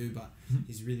something to do. But Mhm.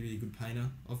 he's a really really good painter.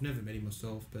 I've never met him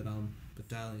myself, but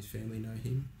Dale and his family know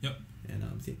him. Yep.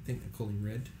 And think they call him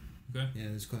Red. Okay. Yeah,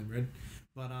 they just call him Red.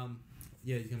 But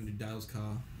yeah, he's gonna do Dale's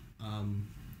car.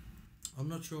 I'm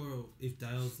not sure if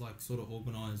Dale's like sort of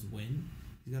organised when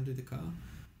he's gonna do the car,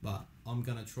 but I'm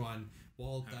gonna try and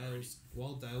while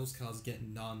Dale's car's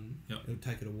getting done, Yep. it'll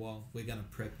take it a while. We're gonna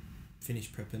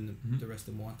finish prepping the rest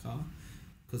of my car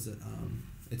because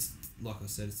it's like I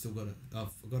said, it's still I've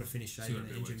got to finish Still shaving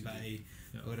got a the bit of engine work to do. bay.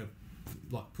 Yep. I've got to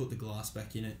like put the glass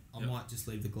back in it. I Yep. might just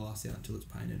leave the glass out until it's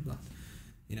painted, but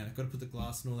you know, got to put the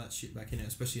glass and all that shit back in it,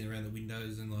 especially around the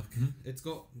windows and like it's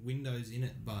got windows in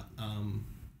it, but the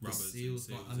Rubbers and seals.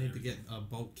 Like, I and need to get everything. a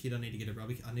bolt kit. I need to get a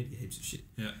rubber kit. I need to get heaps of shit.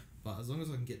 Yeah. But as long as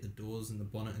I can get the doors and the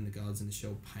bonnet and the guards and the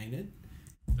shell painted,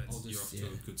 You're off to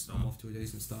a good start. I'm off to a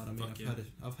decent start. I mean, Fuck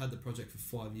I've had the project for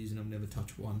 5 years and I've never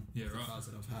touched one Yeah, of the right. cars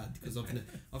that I've had because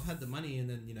I've had the money and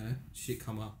then shit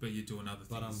come up. But you're doing other things.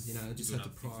 But I just You're have to doing other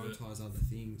things with it. prioritise other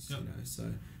things. Yep.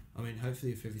 So I mean,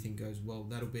 hopefully if everything goes well,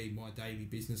 that'll be my daily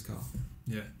business car.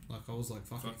 Yeah. Like I was like,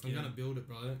 fuck it. Fuck If I'm yeah. gonna build it,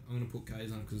 bro, I'm gonna put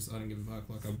K's on it because I don't give a fuck.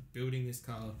 Like I'm building this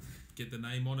car. Get the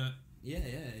name on it. Yeah,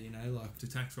 like To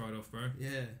tax write off, bro.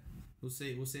 yeah. We'll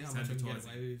see how It's much I can get advertising.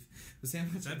 away with. We'll see how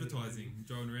much It's I can get away with. advertising.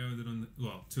 Driving around with it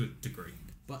on to a degree.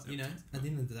 But It's at the advertising.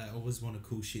 end of the day, I always want a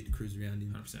cool shit to cruise around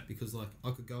in 100%. because like I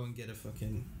could go and get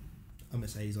a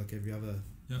Mercedes like every other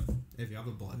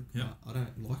bloke. Yep. But I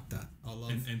don't like that. I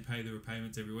love And pay the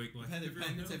repayments every week. Like pay the everyone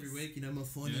payments else. every week. My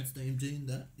finance team's doing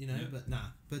that. Yeah. But nah.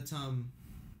 But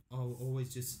I'll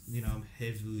always just I'm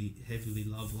heavily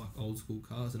love like old school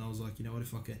cars, and I was like, you know what,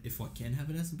 if I can have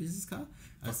it as a business car,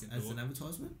 as Fucking do an it.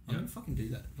 advertisement, Yeah. I'm gonna fucking do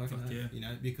that. Fuck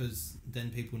yeah. Because then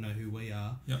people know who we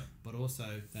are. Yeah. But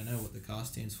also they know what the car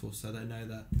stands for, so they know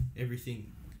that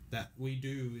everything that we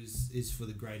do is for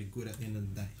the greater good at the end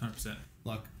of the day. 100%.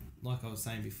 Like I was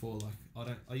saying before,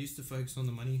 like I used to focus on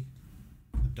the money.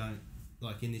 I don't.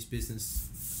 Like in this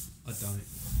business, I don't.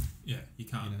 Yeah, you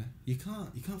can't. You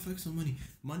can't focus on money.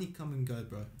 Money come and go,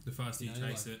 bro. The faster you You know,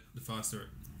 chase it, the faster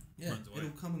it runs away. It'll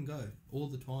come and go all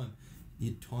the time.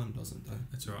 Your time doesn't though.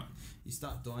 That's right. You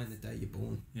start dying the day you're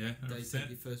born. Yeah, The day you 100%. take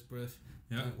your first breath.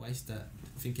 Yeah, Don't waste that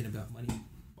thinking about money.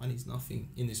 Money's nothing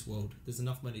in this world. There's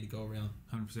enough money to go around.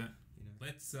 100%.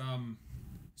 Let's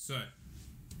so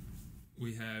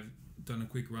we have done a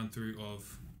quick run through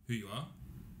of who you are,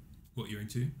 what you're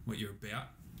into, what you're about,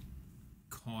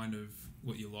 kind of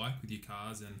what you like with your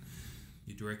cars and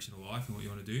your direction of life and what you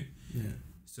want to do. Yeah.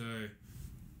 So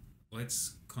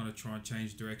let's kind of try and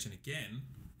change direction again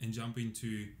and jump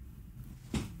into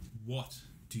what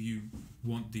do you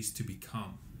want this to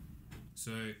become.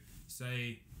 So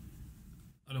say,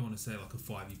 I don't want to say like a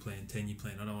 5-year plan, 10-year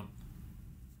plan. I don't want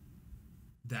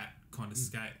that kind of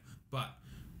scale. But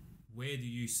where do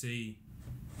you see,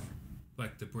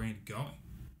 like the brand going,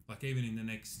 like even in the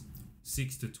next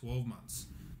 6 to 12 months,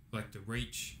 like the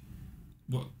reach,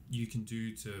 what you can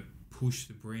do to push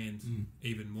the brand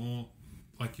even more,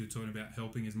 like you're talking about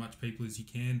helping as much people as you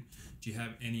can. Do you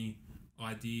have any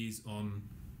ideas on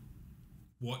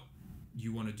what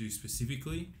you want to do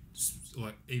specifically,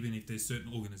 like even if there's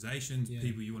certain organizations,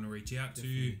 people you want to reach out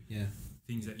to,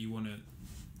 things that you want to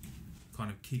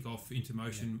kind of kick off into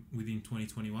motion within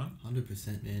 2021?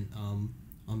 100%, man.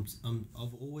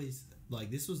 I've always, like,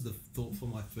 this was the thought for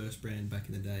my first brand back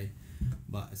in the day,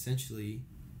 but essentially,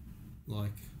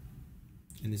 like,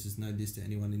 and this is no diss to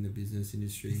anyone in the business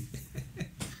industry,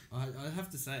 I have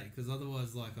to say it, because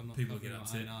otherwise, like, I'm not people covering get my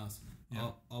upset. own ass. Yeah.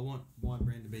 I want my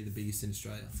brand to be the biggest in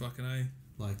Australia. Fucking A.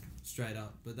 Like, straight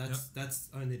up. But that's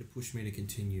only to push me to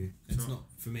continue. It's not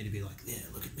for me to be like, yeah,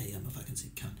 look at me, I'm a fucking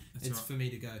sick cunt. It's for me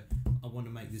to go, I want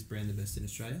to make this brand the best in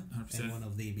Australia 100%. and one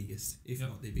of the biggest, if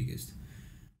not the biggest.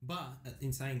 But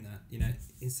in saying that, you know,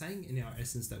 in saying in our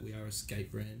essence that we are a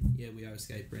skate brand, we are a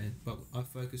skate brand, but I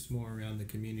focus more around the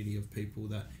community of people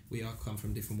that we are come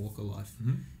from different walk of life.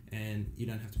 And you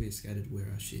don't have to be a skater to wear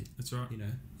our shit. That's right. You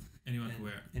know, anyone can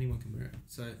wear it. Anyone can wear it.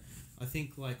 So I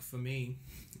think, like, for me,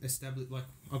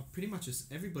 I've pretty much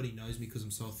just, everybody knows me because I'm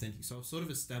so authentic. So I've sort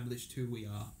of established who we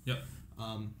are. Yep.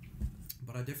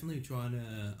 But I definitely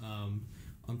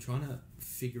I'm trying to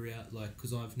figure out, like,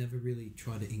 because I've never really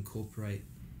tried to incorporate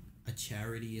a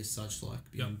charity as such, like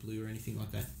Beyond Blue or anything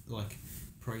like that, like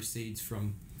proceeds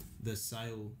from the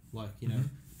sale, like, you know,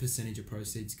 percentage of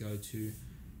proceeds go to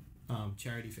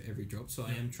charity for every drop. So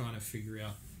I am trying to figure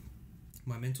out,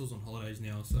 my mentor's on holidays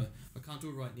now, so I can't do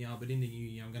it right now, but in the new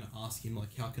year I'm going to ask him,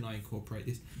 like, how can I incorporate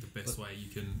this? The best way you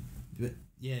can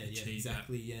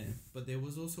exactly that. But there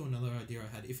was also another idea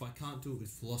I had. If I can't do it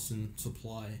with Flossin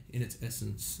Supply in its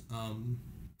essence,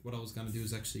 what I was going to do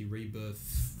is actually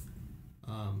rebirth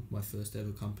my first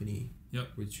ever company,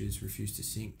 which is Refuse to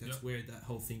Sink. That's where that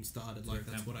whole thing started. Like,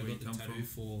 that's what I got the tattoo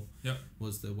for.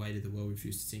 Was the Weight of the World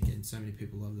Refuse to Sink, and so many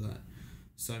people love that.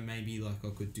 So maybe, like, I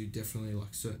could do definitely,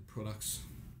 like, certain products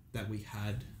that we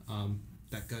had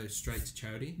that go straight to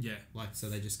charity. Like, so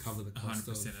they just cover the cost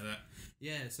 100% of that.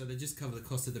 Yeah, so they just cover the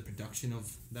cost of the production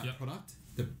of that product.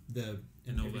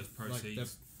 And all those proceeds. Like,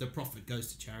 the profit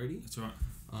goes to charity. That's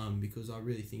right. Because I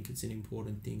really think it's an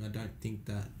important thing. I don't think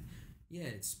that,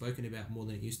 it's spoken about more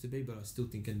than it used to be, but I still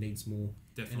think it needs more.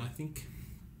 Definitely. And I think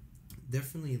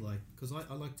definitely, like, because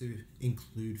I like to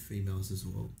include females as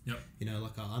well. You know,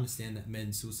 like, I understand that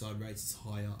men's suicide rates is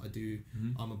higher. I do.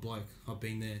 I'm a bloke. I've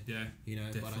been there. You know,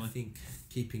 definitely. but I think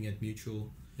keeping it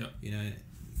mutual. You know,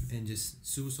 and just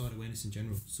suicide awareness in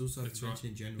general. Suicide prevention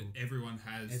in general. Everyone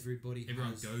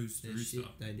goes through shit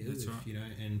stuff. they deal with, you know,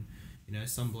 and, you know,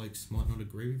 some blokes might not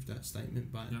agree with that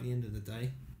statement, but at the end of the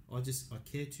day, I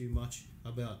care too much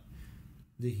about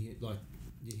the human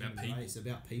race,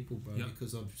 about people, bro,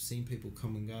 because I've seen people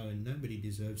come and go, and nobody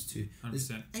deserves to. 100%.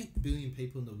 There's 8 billion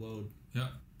people in the world.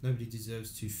 Nobody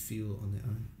deserves to feel on their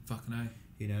own. Fucking A.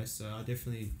 You know, so I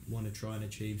definitely want to try and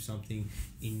achieve something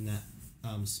in that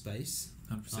space.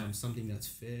 100%. Something that's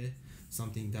fair,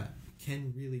 something that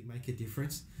can really make a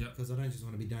difference. Because I don't just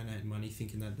want to be donating money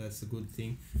thinking that that's a good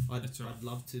thing. I'd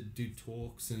love to do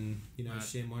talks and, you know,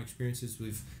 share my experiences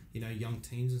with, you know, young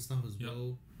teens and stuff as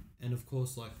well. And of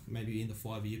course, like, maybe in the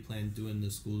 5-year plan, doing the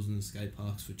schools and the skate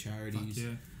parks for charities.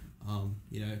 You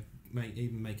know,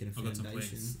 even making a foundation. I've got some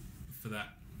plans for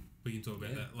that. We can talk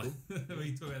about that. Like, cool. We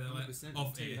can talk about that like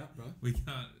off air. Up, bro. We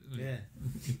can't.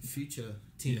 Future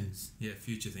things.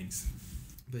 Future things.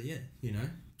 But you know,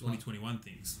 2021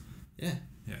 things.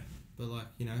 But, like,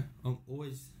 you know, I'm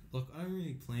always, like, I don't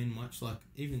really plan much. Like,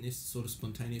 even this is sort of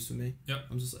spontaneous for me.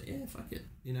 I'm just like, fuck it.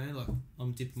 You know, like,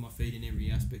 I'm dipping my feet in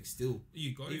every aspect still.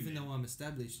 You got even though I'm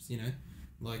established, you know,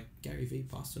 like Gary V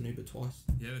passed on Uber twice.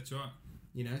 That's right.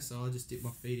 You know, so I just dip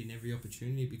my feet in every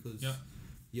opportunity because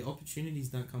your opportunities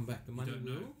don't come back. The money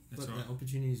will, but the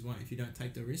opportunities won't if you don't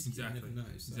take the risk. Exactly. You never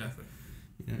know. So, exactly.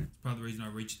 You know, it's part of the reason I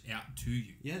reached out to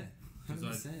you.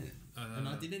 100%. And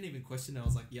I didn't even question it. I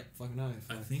was like, yep, fucking no.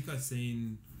 I think I've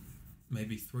seen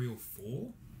maybe 3 or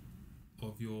 4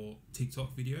 of your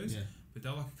TikTok videos, but they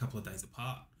were like a couple of days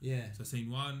apart. So I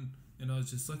seen one, and I was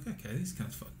just like, okay, this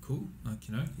guy's fucking cool. Like,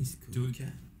 you know, he's cool.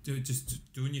 Do it,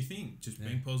 just doing your thing, just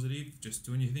being positive, just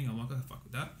doing your thing. I'm like, I fuck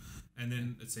with that. And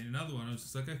then I'd seen another one. I was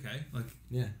just like, okay, like,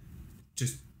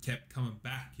 just kept coming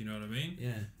back. You know what I mean?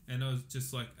 And I was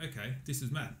just like, okay, this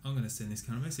is Matt. I'm going to send this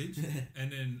kind of message.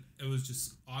 And then it was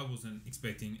just, I wasn't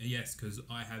expecting a yes, because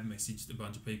I have messaged a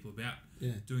bunch of people about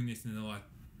doing this, and they're like,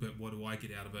 but what do I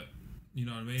get out of it? You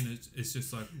know what I mean? It's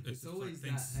just like, it's always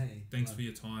like, thanks, that, hey, thanks for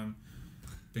your time.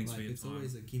 Thanks like, for your it's time.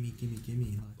 always a gimme.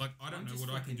 Like I don't know what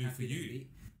I can do for you.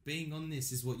 Being on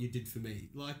this is what you did for me.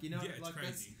 Like, you know, Yeah, it's like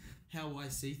crazy. that's how I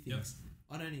see things.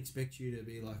 Yep. I don't expect you to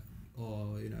be like,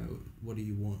 oh, you know, what do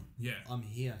you want? Yeah. I'm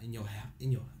here in your house,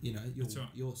 you know, That's right.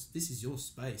 this is your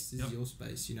space. This Yep. is your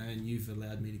space, you know, and you've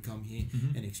allowed me to come here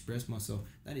Mm-hmm. and express myself.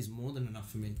 That is more than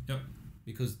enough for me. Yep.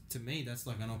 Because to me, that's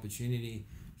like an opportunity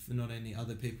for not only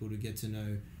other people to get to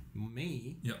know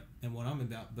me Yep. and what I'm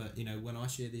about, but, you know, when I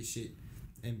share this shit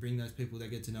and bring those people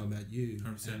that get to know about you,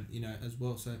 100%. and, you know, as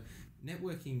well. So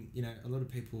networking, you know, a lot of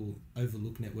people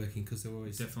overlook networking because they're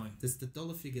always... Definitely. There's the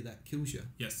dollar figure that kills you,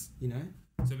 Yes. you know?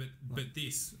 So, but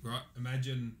this, right?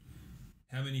 Imagine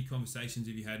how many conversations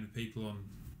have you had with people on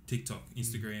TikTok,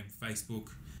 Instagram, Facebook,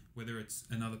 whether it's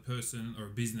another person or a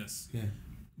business, Yeah.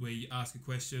 where you ask a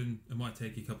question, it might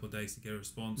take you a couple of days to get a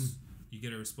response. You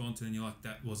get a response, and then you're like,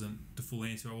 that wasn't the full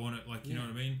answer I wanted. Like, you know what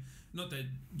I mean? Not that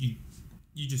you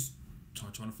just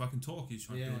trying to fucking talk. You're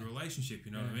trying to build a relationship.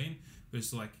 You know what I mean? But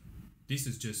it's like, this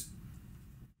is just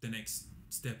the next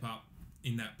step up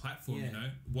in that platform. You know,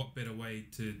 what better way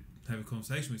to have a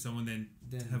conversation with someone than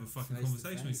to have a fucking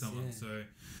conversation with someone? So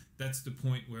that's the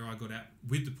point where I got at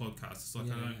with the podcast. It's like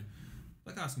I don't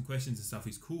like asking questions and stuff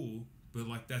is cool, but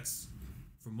like that's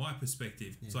from my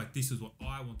perspective. It's like, this is what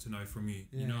I want to know from you.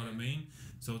 You know what I mean?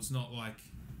 So it's not like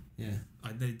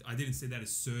I didn't see that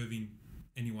as serving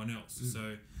anyone else.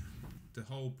 So the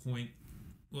whole point,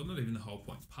 well, not even the whole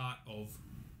point, part of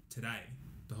today,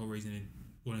 the whole reason in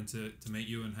wanting to meet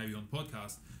you and have you on the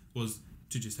podcast was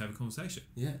to just have a conversation.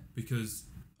 Yeah. Because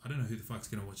I don't know who the fuck's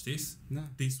going to watch this. No.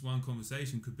 This one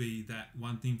conversation could be that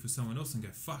one thing for someone else and go,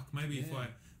 fuck, maybe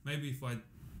if I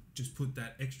just put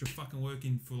that extra fucking work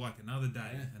in for like another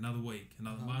day, another week,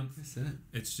 another 100%. Month,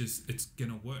 it's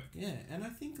going to work. Yeah. And I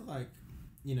think like,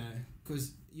 you know,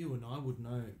 because you and I would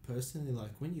know personally, like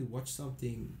when you watch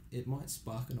something, it might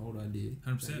spark an old idea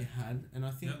 100%. that you had. And I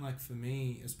think like for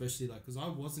me, especially like, because I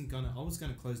was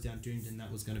going to close down Doomed and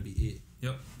that was going to be it.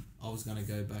 Yep. I was going to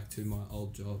go back to my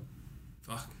old job.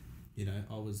 Fuck. You know,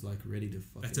 I was like ready to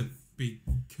fucking... That's a big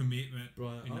commitment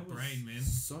in the brain, man.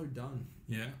 So done.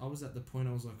 Yeah. I was at the point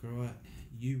I was like, all right,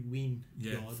 you win.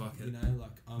 Yeah, God. Fuck it. You know,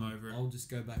 like I'll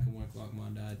just go back and work like my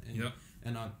dad. And,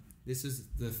 and this is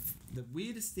the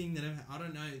weirdest thing that I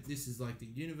don't know. This is like the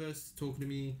universe talking to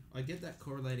me. I get that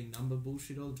correlating number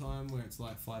bullshit all the time where it's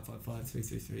like 555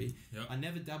 333. Yep. I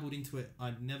never dabbled into it.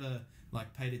 I never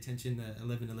like paid attention to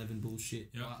 1111 bullshit.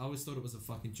 Yep. I always thought it was a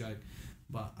fucking joke,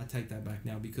 but I take that back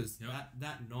now because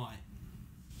that night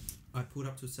I pulled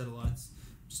up to Satellites,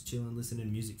 just chilling, listening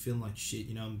to music, feeling like shit.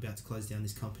 You know, I'm about to close down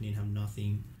this company and have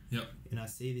nothing. Yep. And I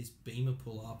see this Beamer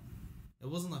pull up. It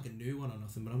wasn't like a new one or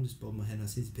nothing, but I'm just bobbing my head and I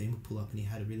see this Beamer pull up and he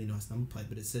had a really nice number plate,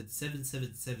 but it said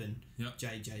 777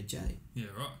 JJJ. Yeah,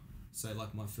 right. So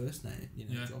like my first name, you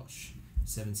know, Josh,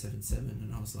 777,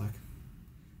 and I was like,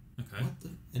 okay. What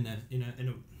the? And then, you know, and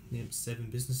it was 7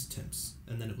 business attempts,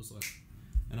 and then it was like,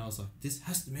 and I was like, this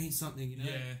has to mean something, you know?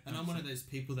 Yeah. And I'm one of those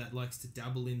people that likes to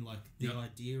dabble in like the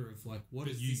idea of like, what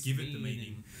does this mean? But you give it the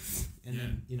meaning. And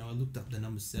then, you know, I looked up the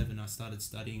number 7. I started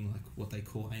studying like what they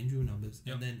call angel numbers.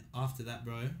 Yep. And then after that,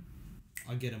 bro,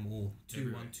 I get them all.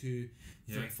 2, 1, 2,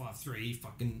 3, 5, 3,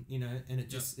 fucking, you know, and it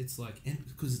just, it's like,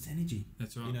 because it's energy.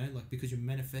 That's right. You know, like because you're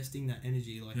manifesting that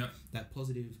energy, like that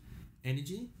positive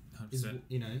energy. 100%. Is,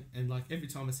 you know, and like every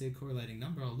time I see a correlating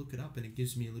number, I'll look it up and it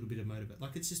gives me a little bit of motivation.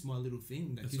 Like it's just my little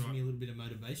thing that gives me a little bit of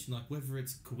motivation. Like whether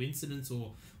it's coincidence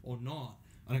or not,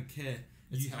 I don't care.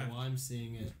 It's how I'm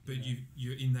seeing it. But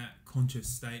you're in that conscious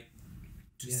state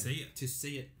to see it. To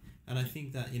see it. And I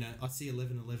think that, you know, I see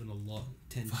 1111 a lot.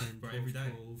 10, 10, 12, every day.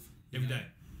 12. Every day.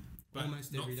 But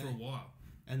almost every day. Not for a while.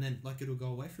 And then like it'll go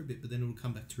away for a bit, but then it'll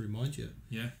come back to remind you.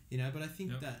 Yeah. You know, but I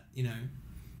think that, you know,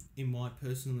 in my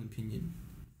personal opinion,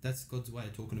 that's God's way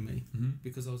of talking to me. Mm-hmm.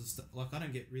 Because I was I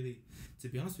don't get really, to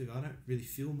be honest with you, I don't really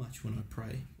feel much when I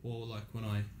pray or like when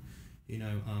I, you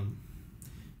know,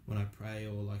 when I pray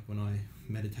or like when I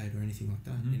meditate or anything like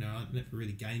that. Mm-hmm. You know, I never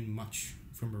really gain much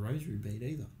from a rosary bead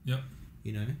either. Yep.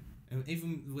 You know, and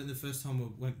even when the first time I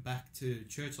went back to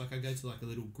church, like I go to like a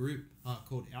little group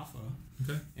called Alpha.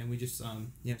 Okay. And we just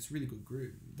it's a really good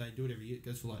group. They do it every year. It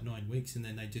goes for like 9 weeks, and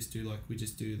then they just do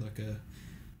like a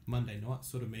Monday night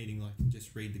sort of meeting, like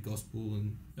just read the gospel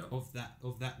and of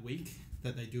that week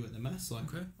that they do at the mass. Like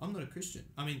I'm not a Christian.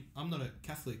 I mean, I'm not a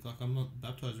Catholic. Like I'm not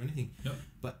baptized or anything. Yep.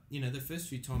 But you know, the first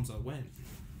few times I went,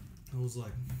 I was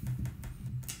like,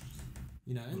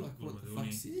 you know, what the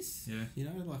fuck's this? Yeah. You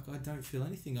know, like I don't feel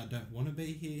anything. I don't want to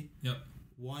be here. Yep.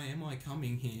 Why am I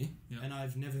coming here? Yep. And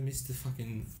I've never missed a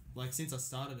fucking, like since I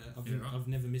started it, I've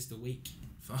never missed a week.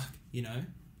 Fuck. You know.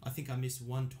 I think I missed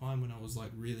one time when I was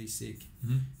like really sick.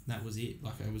 Mm-hmm. That was it.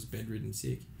 Like I was bedridden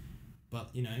sick. But,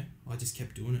 you know, I just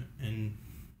kept doing it, and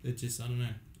it just, I don't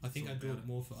know. I think I do it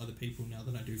more for other people now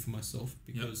than I do for myself,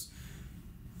 because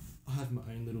I have my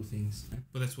own little things.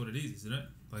 But that's what it is, isn't it?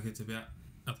 Like, it's about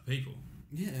other people.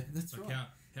 Yeah, that's like right.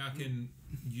 How can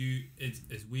you, it's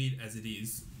as weird as it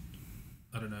is,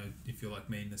 I don't know if you're like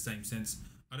me in the same sense.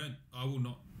 I will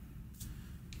not,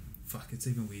 fuck, it's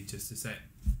even weird just to say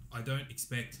it. I don't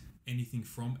expect anything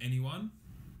from anyone,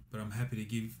 but I'm happy to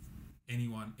give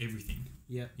anyone everything.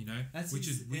 Yeah, you know, that's which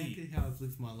is weird. Exactly how I've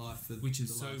lived my life for which is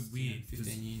the so last, weird.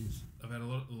 15 years. I've had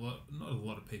not a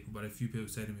lot of people, but a few people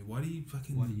say to me, "Why do you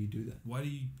do that? Why do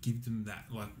you give them that?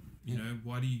 Like, you know,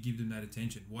 why do you give them that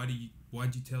attention? Why'd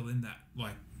you tell them that?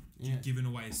 Like, you've given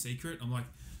away a secret." I'm like,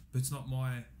 but it's not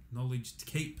my knowledge to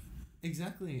keep.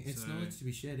 Exactly, it's knowledge to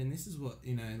be shared, and this is what,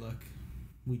 you know, like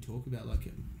we talk about, like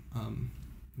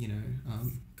you know,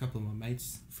 a couple of my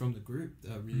mates from the group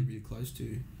that I'm really close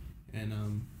to,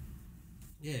 and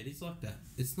yeah, it is like that.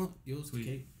 It's not yours to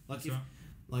keep. Like, that's if, right.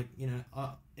 like, you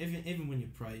know, even when you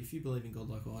pray, if you believe in God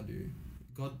like I do,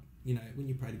 God, you know, when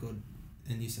you pray to God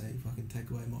and you say, "If I can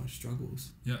take away my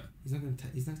struggles,"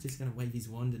 He's not just gonna wave His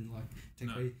wand and like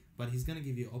take away, but He's gonna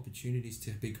give you opportunities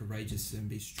to be courageous and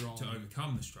be strong, to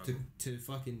overcome the struggle, to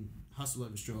fucking hustle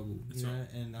over struggle. That's you know,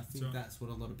 right. and I think that's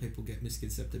what a lot of people get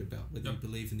misconcepted about, whether you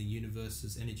believe in the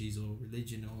universe's energies or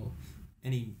religion or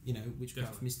any, you know,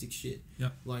 witchcraft, mystic shit.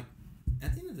 Like,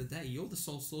 at the end of the day, you're the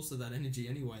sole source of that energy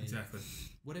anyway. Exactly.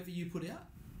 Whatever you put out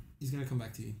is going to come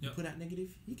back to you. You put out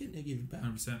negative, you get negative back.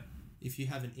 100%. If you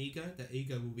have an ego, that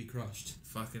ego will be crushed.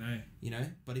 Fucking A. You know?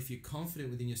 But if you're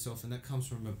confident within yourself and that comes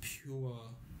from a pure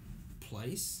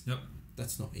place,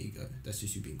 that's not ego. That's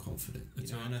just you being confident. You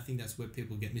know? Right. And I think that's where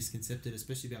people get misconcepted,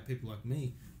 especially about people like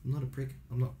me. I'm not a prick.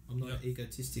 I'm not an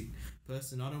egotistic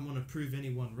person. I don't want to prove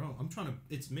anyone wrong. I'm trying to...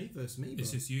 It's me versus me, bro. It's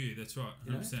just you. That's right. 100%.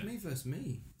 You know, it's me versus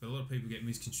me. But a lot of people get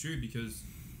misconstrued because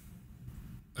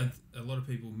a lot of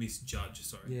people misjudge.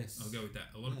 Sorry. Yes. I'll go with that.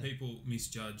 A lot of people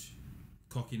misjudge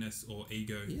cockiness or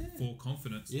ego for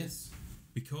confidence. Yes.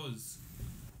 Because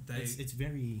they... It's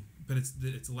very... But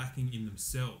it's lacking in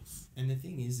themselves. And the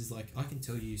thing is like, I can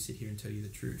tell you, sit here and tell you the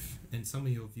truth, and some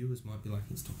of your viewers might be like,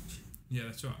 he's talking shit. Yeah,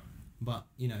 that's right. But,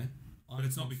 you know... But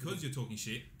it's not because you're talking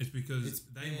shit, it's because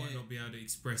they might not be able to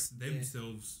express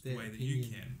themselves the way that you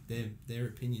can. Their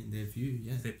opinion, their view,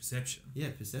 their perception. Yeah,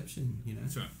 perception, you know.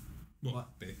 That's right. Well,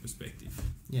 their perspective.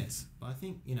 Yes. But I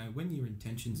think, you know, when your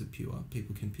intentions are pure,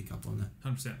 people can pick up on that.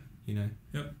 100%. You know?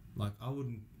 Yep. Like, I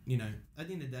wouldn't, you know, at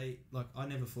the end of the day, like, I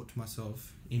never thought to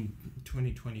myself in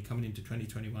 2020, coming into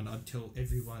 2021, I'd tell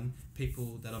everyone,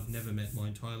 people that I've never met, my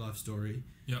entire life story.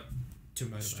 Yep. To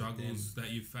motivate struggles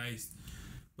that you've faced.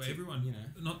 But everyone, you know,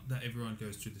 not that everyone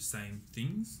goes through the same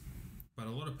things, but a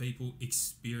lot of people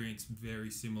experience very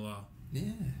similar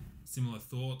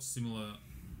thoughts, similar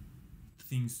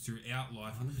things throughout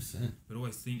life. 100%. But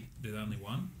always think they're the only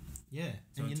one. Yeah.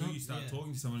 So until you start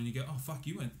talking to someone and you go, "Oh fuck,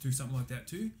 you went through something like that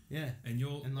too." Yeah. And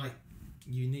you're like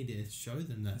you need to show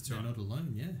them that they're not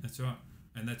alone. Yeah. That's right.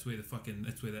 And that's where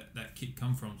that kick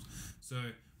come from. So.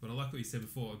 But I like what you said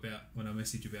before about when I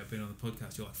messaged you about being on the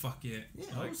podcast. You're like, fuck yeah. Yeah,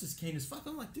 like, I was just keen as fuck.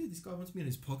 I'm like, dude, this guy wants me on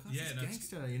his podcast. Yeah, he's a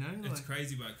gangster, you know? It's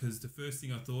crazy, but because the first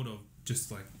thing I thought of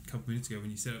just like a couple minutes ago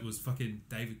when you said it was fucking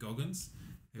David Goggins.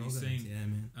 Have you seen? Yeah,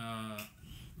 man.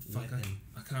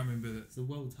 I can't remember. It's the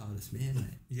world's hardest man, mate.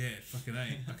 Yeah, fucking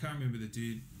A. I can't remember the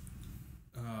dude.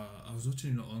 I was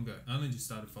watching him not long ago. I only just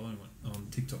started following one on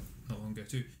TikTok not long ago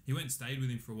too. He went and stayed with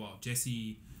him for a while.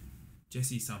 Jesse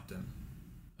something.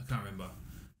 I can't remember.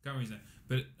 Can't remember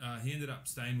his name. But he ended up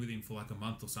staying with him for like a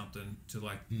month or something to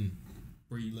like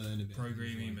learn about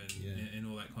program him and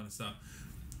all that kind of stuff.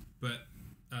 But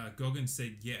Goggins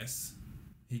said yes.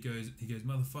 He goes,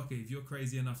 motherfucker, if you're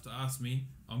crazy enough to ask me,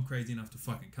 I'm crazy enough to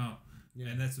fucking come. Yeah.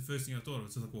 And that's the first thing I thought of.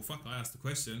 It's just like, well, fuck, I asked the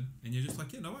question, and you're just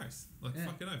like, yeah, no worries. Like,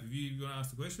 fucking up. If you want to ask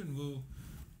the question,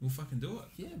 we'll fucking do it.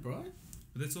 Yeah, bro.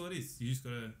 But that's all it is. You just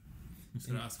gotta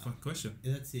ask the fucking question.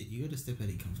 That's it. You gotta step out of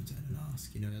your comfort zone and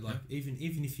ask. You know, like even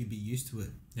if you be used to it.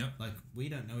 Yep. Like we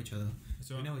don't know each other.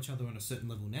 That's right. We know each other on a certain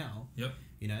level now. Yep.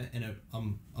 You know, and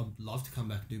I'd love to come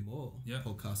back and do more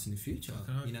podcasts in the future.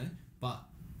 You know, but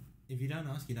if you don't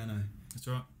ask, you don't know. That's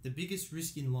right. The biggest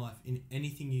risk in life in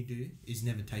anything you do is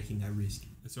never taking that risk.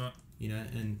 That's right. You know,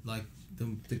 and like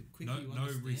the quicker you no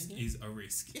understand risk it, is a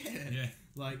risk. Yeah.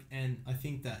 Like, and I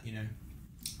think that, you know,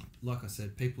 like I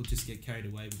said, people just get carried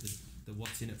away with the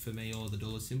what's in it for me or the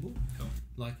dollar symbol. Yep.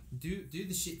 Like, do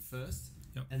the shit first,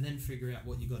 and then figure out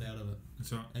what you got out of it.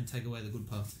 That's right. And take away the good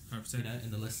parts. 100%. You know, and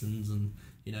the lessons and,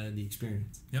 you know, the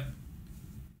experience. Yep.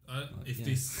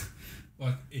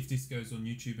 like if this goes on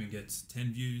YouTube and gets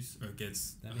 10 views or it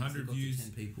gets 100 views,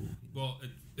 10 people. Well,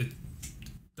 it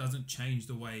doesn't change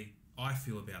the way I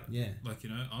feel about it. Yeah. Like, you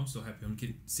know, I'm still happy. I'm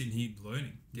sitting here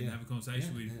learning, getting to have a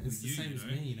conversation with it's you. the same you as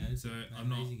know? me, you know. It's so an I'm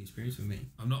not amazing experience for me.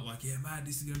 I'm not like, yeah, man,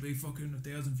 this is gonna be fucking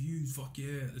 1,000 views. Fuck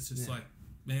yeah. It's just like,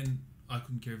 man, I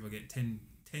couldn't care if I get 10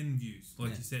 views.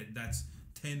 Like you said, that's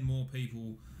 10 more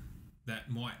people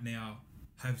that might now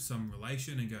have some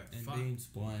relation and go, and fuck. be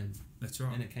inspired. That's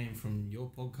right. And it came from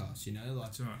your podcast, you know. Like,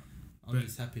 that's right. I'm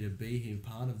just happy to be here,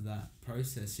 part of that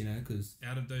process, you know, because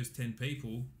out of those 10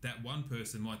 people, that one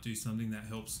person might do something that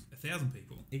helps 1,000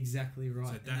 people. Exactly right.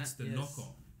 So that's the knock-on.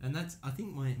 And that's, I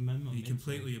think, my you're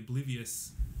completely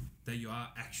oblivious that you are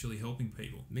actually helping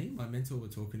people. Me and my mentor were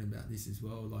talking about this as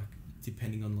well, like,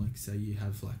 depending on, like, say you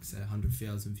have, like, say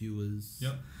 100,000 viewers.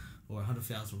 Yep. Or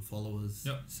 100,000 followers.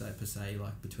 Yep. Say, per se,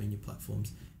 like, between your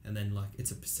platforms. And then, like,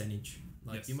 it's a percentage.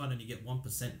 Like, you might only get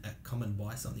 1% that come and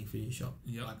buy something for your shop.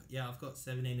 Yep. Like, yeah, I've got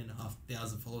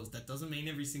 17,500 followers. That doesn't mean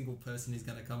every single person is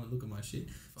going to come and look at my shit.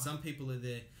 Fuck. Some people are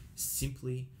there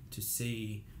simply to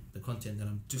see the content that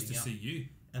I'm just to out. see you.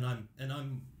 And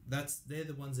they're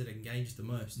the ones that engage the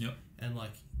most. Yep. And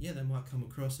like, yeah, they might come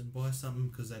across and buy something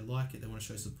because they like it, they want to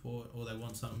show support, or they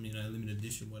want something, you know, limited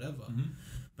edition, whatever. Mm-hmm.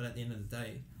 But at the end of the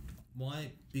day, my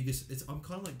biggest, I'm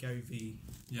kind of like Gary V.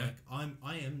 Yeah. Like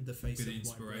I am the face of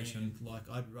inspiration. my brand.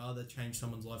 Like, I'd rather change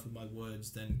someone's life with my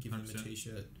words than give 100%. Them a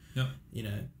t-shirt. Yep. You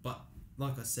know, but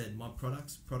like I said, my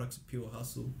products are pure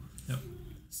hustle. Yep.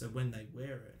 So when they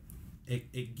wear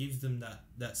it gives them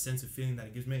that sense of feeling that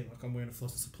it gives me. Like, I'm wearing a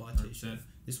Flossin Supply t-shirt. 100%.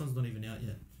 This one's not even out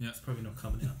yet. Yeah. It's probably not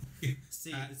coming out.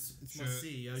 See, it's my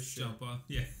CEO shirt. Jumper.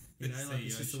 Yeah. You know, like,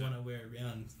 it's just the one I wear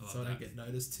around, so I don't get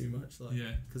noticed too much. Like,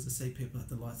 because I see people at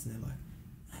the lights and they're like,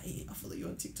 hey, I follow you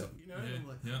on TikTok, you know? And I'm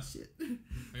like, oh, shit.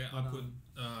 Yeah, I put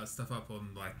stuff up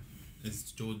on, like,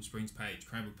 it's Jordan Springs page,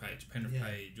 Cranbrook page, Penrith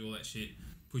page, all that shit.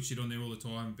 Put shit on there all the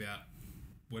time about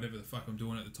whatever the fuck I'm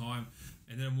doing at the time.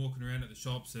 And then I'm walking around at the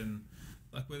shops and,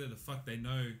 like, whether the fuck they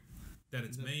know that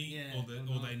it's me or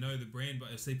they know the brand, but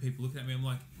I see people looking at me, I'm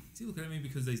like, is he looking at me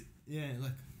because they... Yeah,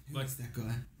 like, who's that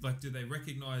guy? Like, do they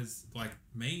recognise, like,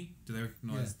 me? Do they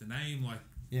recognise the name? Like,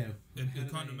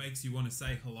 it kind of makes you want to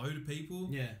say hello to people.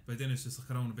 Yeah. But then it's just like,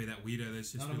 I don't want to be that weirdo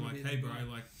that's just be like, hey, bro,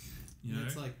 like, you know.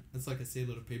 It's like I see a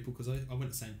lot of people, because I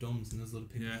went to St. Dom's and there's a lot of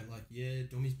people that are like, yeah,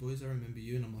 Dommy's boys, I remember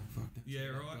you. And I'm like, fuck that. Yeah,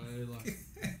 right. Bro. Like,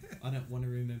 I don't want to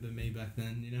remember me back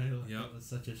then, you know. Like, that was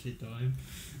such a shit time.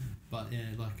 But yeah,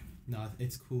 like, no,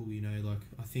 it's cool, you know. Like,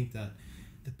 I think that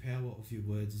the power of your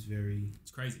words is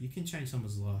it's crazy. You can change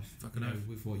someone's life, you know,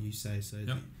 with what you say. So,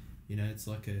 you know, it's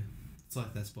like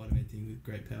that Spider-Man thing. With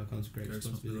great power comes great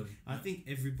responsibility. I think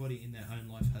everybody in their own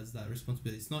life has that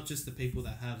responsibility. It's not just the people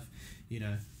that have, you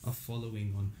know, a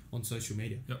following on social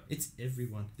media. It's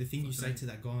everyone. The thing you say to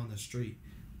that guy on the street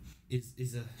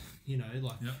is a, you know,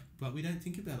 like, but we don't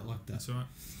think about it like that. That's right.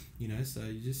 You know, so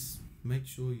you just make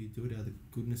sure you do it out of the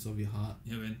goodness of your heart.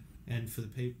 Yeah, man. And for the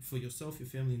people, for yourself, your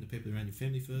family, and the people around your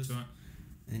family first. That's right.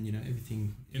 And, you know,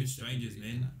 everything. Even strangers,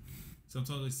 man.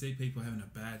 Sometimes I see people having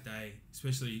a bad day,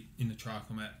 especially in the truck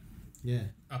I'm at. Yeah.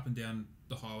 Up and down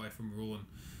the highway from Rural and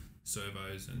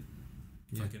servos and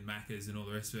fucking Maccas and all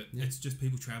the rest of it. Yeah. It's just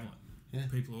people travelling. Yeah.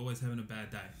 People are always having a bad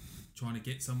day, trying to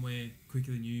get somewhere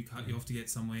quicker than you, cut you off to get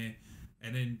somewhere,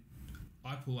 and then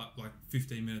I pull up like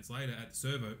 15 minutes later at the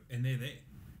servo and they're there.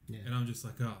 Yeah. And I'm just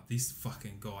like, oh, this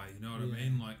fucking guy, you know what I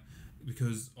mean? Like,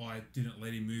 because I didn't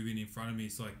let him move in front of me,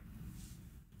 it's like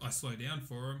I slow down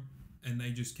for him and they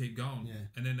just keep going. Yeah.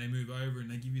 And then they move over and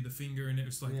they give you the finger and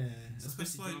it's like,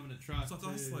 especially driving a truck. It's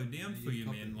like, I slow down for you,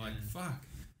 man. Like, fuck.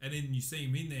 And then you see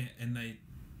him in there and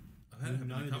I've had it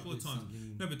happen a couple of times.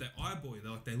 Something. No, but they eyeball you.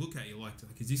 They look at you like,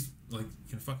 is this, like,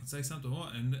 can I fucking say something or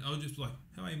what? And I'll just be like,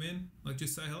 how are you, man? Like,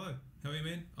 just say hello. How are you,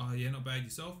 man? Oh, yeah, not bad.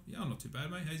 Yourself? Yeah, I'm not too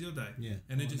bad, mate. How's your day? Yeah.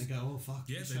 And they just... they go, oh, fuck.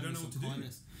 Yeah, they don't know what to do.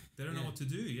 They don't know what to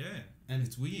do, And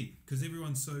it's weird, because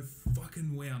everyone's so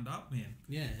fucking wound up, man.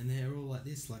 Yeah, and they're all like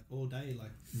this, like, all day,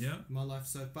 like, my life's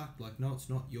so fucked. Like, no, it's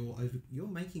not. You're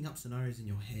making up scenarios in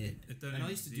your head. And I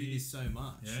used to do this so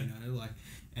much, you know, like,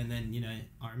 and then, you know,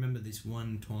 I remember this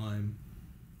one time...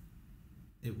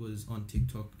 It was on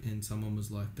TikTok and someone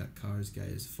was like, that car is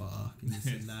gay as fuck and this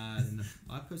and that, and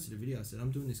I posted a video. I said,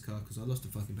 I'm doing this car because I lost a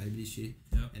fucking baby this year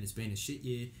and it's been a shit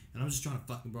year and I'm just trying to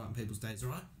fucking brighten people's days,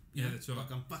 alright? Yeah, that's right.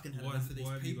 Like, I'm fucking had enough of these people.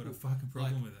 Why have you got a fucking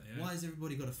problem with it? Why has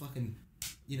everybody got a fucking,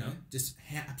 you know, just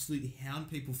absolutely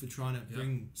hound people for trying to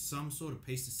bring some sort of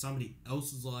peace to somebody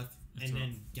else's life and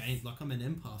then gain, like, I'm an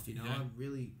empath, you know, I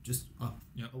really just, I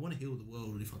want to heal the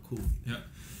world if I could, you know?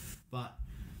 But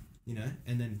you know,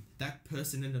 and then that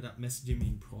person ended up messaging me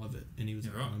in private, and he was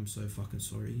like, I'm so fucking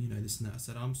sorry, you know, this and that. I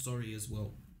said, I'm sorry as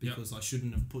well, because I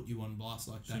shouldn't have put you on blast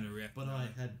like that. But I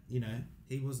had, you know,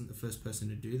 he wasn't the first person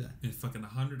to do that. There's fucking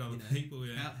 100 other people,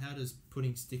 How does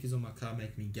putting stickers on my car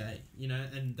make me gay? You know,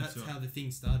 and that's how the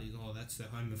thing started. Oh, that's the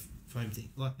homophobe thing.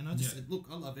 Like, and I just said, look,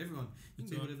 I love everyone. You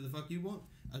can do whatever the fuck you want.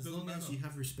 As long as you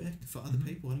have respect for other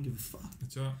people, I don't give a fuck.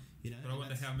 That's right. You know, but I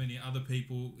wonder how many other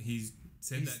people he's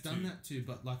done that to,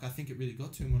 but like I think it really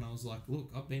got to him when I was like,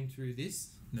 look, I've been through this.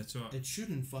 That's right. It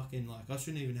shouldn't fucking like I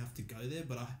shouldn't even have to go there,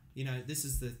 but I, you know, this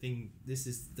is the thing. This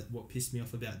is what pissed me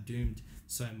off about Doomed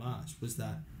so much was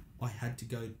that I had to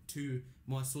go to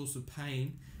my source of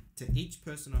pain to each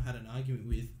person I had an argument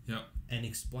with, and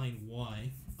explain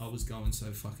why I was going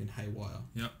so fucking haywire.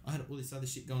 I had all this other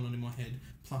shit going on in my head.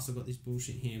 Plus, I got this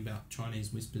bullshit here about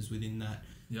Chinese whispers within that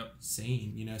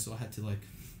scene. You know, so I had to like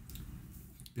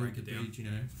build the bridge. You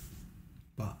know,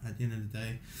 but at the end of the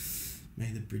day,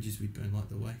 may the bridges we burn light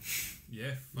the way.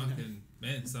 Yeah, fucking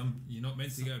man. You're not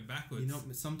meant to go backwards.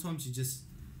 Sometimes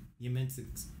you're meant to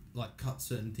like cut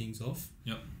certain things off.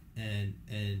 And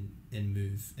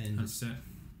move and 100%.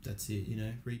 That's it. You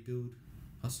know, rebuild,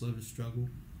 hustle over struggle,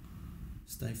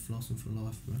 stay flossing for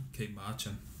life, bro. Keep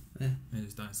marching. Yeah. And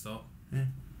just don't stop. Yeah.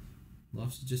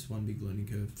 Life's just one big learning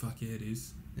curve. Fuck yeah, it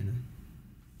is. You know.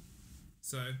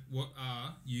 So, what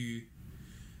are you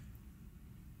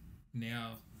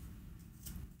now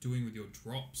doing with your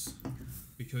drops?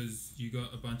 Because you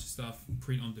got a bunch of stuff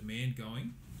print on demand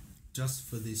going. Just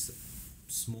for this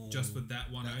small. Just for that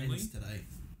one that only. Ends today.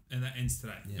 And that ends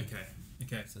today. Yeah. Okay.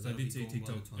 So I did see a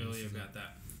TikTok earlier about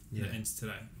that. Yeah. That ends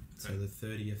today. Okay. So the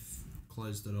 30th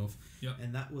closed it off.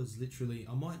 And that was literally,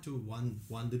 I might do one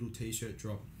little t-shirt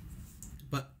drop.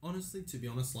 But honestly, to be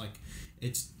honest, like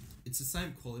it's the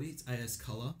same quality. It's AS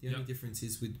color. The only difference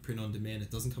is with print on demand, it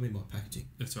doesn't come in my packaging.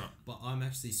 That's right. But I'm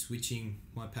actually switching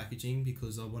my packaging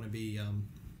because I want to be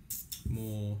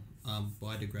more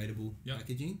biodegradable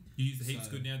packaging. You use the Heaps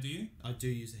Good now, do you? I do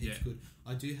use the Heaps Good.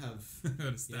 I do have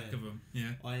got a stack of them.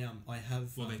 Yeah. I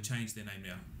have. Well, they changed their name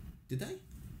now. Did they?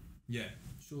 Yeah.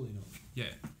 Surely not. Yeah,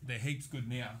 they're Heaps Good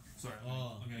now. Sorry,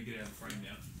 I'm going to get out of the frame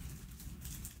now.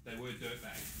 They were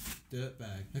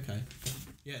Dirtbag. Okay.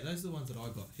 Yeah, those are the ones that I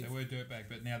got. They were Dirtbag,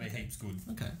 but now they're Heaps Good.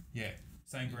 Okay. Yeah.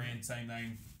 Same brand, same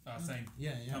name, same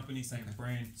company, same Okay.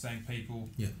 brand, same people.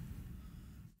 Yeah.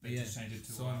 They just changed it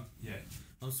to so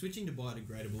I'm switching to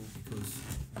biodegradable because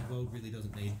the world really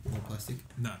doesn't need more plastic.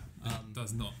 No, it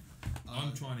does not.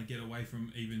 I'm trying to get away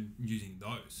from even using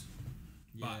those.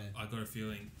 Yeah. But I got a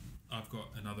feeling I've got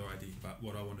another idea. But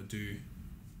what I want to do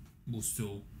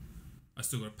I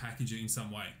still got to package it in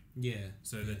some way. Yeah.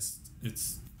 So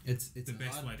it's the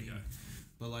best way to go.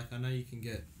 But like I know you can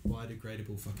get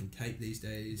biodegradable fucking tape these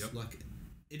days. Like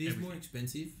it is more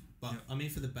expensive. But I mean,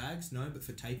 for the bags, no. But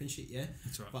for tape and shit, yeah.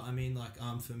 That's right. But I mean, like,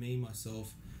 for me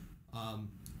myself,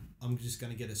 I'm just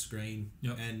gonna get a screen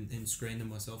and screen them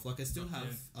myself. Like, I still have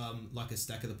like a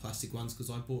stack of the plastic ones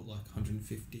because I bought like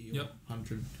 150 or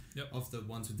 100 of the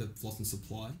ones with the Flossin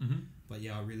Supply. But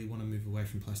yeah, I really want to move away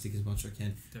from plastic as much as I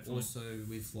can. Definitely. Also,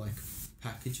 with like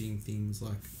packaging things,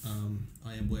 like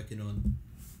I am working on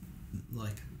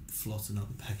like flossing up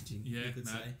the packaging. Yeah, you could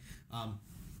say.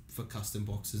 For custom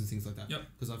boxes and things like that.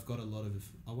 Because I've got a lot of.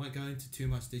 I won't go into too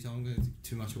much detail. I'm going to give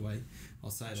too much away. I'll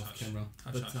say it off camera.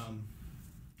 But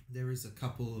there is a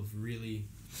couple of really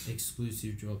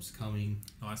exclusive drops coming.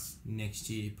 Nice. Next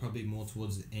year, probably more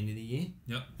towards the end of the year.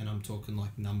 And I'm talking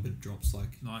like numbered drops,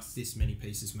 like this many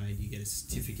pieces made. You get a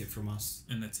certificate from us,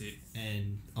 and that's it.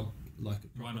 And like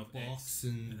a one of box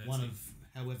and one of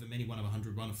however many, one of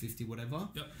 100, one of 50, whatever.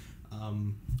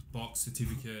 Box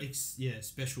certificate.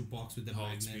 Special box with the whole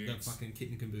magnet, experience. the fucking kit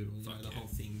and caboodle, the whole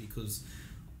thing, because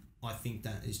I think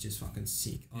that is just fucking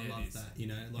sick. I love that, you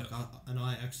know. Like, I've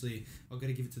got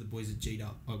to give it to the boys at G'd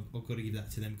Up. I've got to give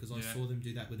that to them because I saw them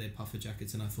do that with their puffer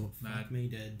jackets, and I thought, fuck me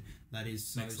dead, that is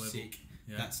so sick.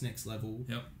 That's next level.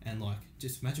 And like,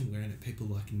 just imagine wearing it. People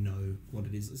like know what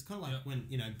it is. It's kind of like when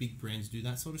big brands do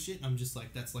that sort of shit. I'm just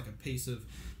like, that's like a piece of,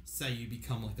 say you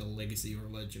become like a legacy or a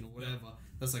legend or whatever.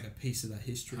 That's like a piece of that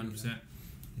history. 100%.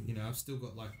 You know, I've still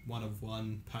got like one of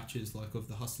one patches, like of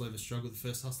the Hustle Over Struggle, the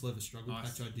first Hustle Over Struggle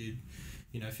patch I did.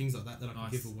 You know, things like that I can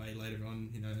give away later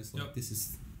on. You know, it's like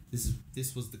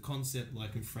this was the concept.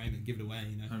 Like, and frame it, give it away.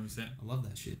 You know, 100%. I love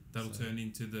that shit. That'll turn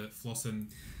into the Flossin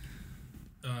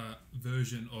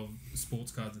version of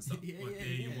sports cards and stuff. You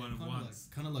one of ones.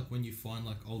 Kind of like when you find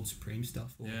like old Supreme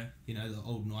stuff, or you know, the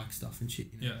old Nike stuff and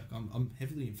shit. You know, like I'm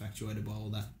heavily infatuated by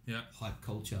all that hype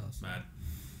culture. So. Mad.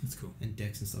 That's cool. And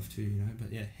decks and stuff too, you know.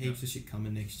 But yeah, heaps of shit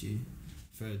coming next year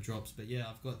for drops. But yeah,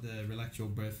 I've got the Relax Your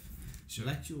Breath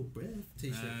Lactual Breath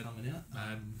t-shirt coming out.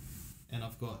 And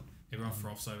I've got... Everyone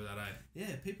froths over that, eh?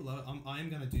 Yeah, people are... I am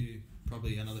going to do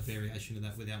probably another variation of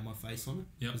that without my face on it.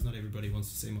 Yep. Because not everybody wants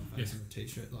to see my face on a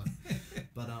t-shirt.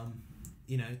 But,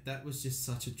 you know, that was just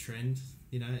such a trend,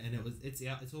 you know, and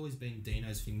it's always been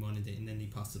Dino's thing, mine, and then he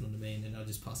passed it on to me, and then I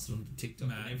just passed it on to TikTok,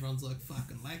 and everyone's like,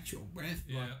 fucking Lactual Breath.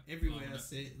 Yeah. Like, everywhere I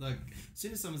see it, like, as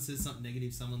soon as someone says something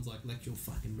negative, someone's like, Lactual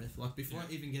fucking Breath. Like, before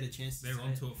I even get a chance to they're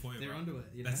onto it for you. They're onto it,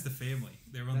 you know. That's the family.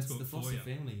 They're onto it for you. That's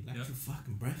the family. Lactual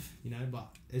fucking Breath, you know, but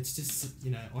it's just,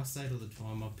 you know, I say it all the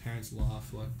time, my parents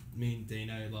laugh, like, me and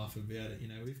Dino laugh about it, you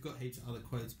know. We've got heaps of other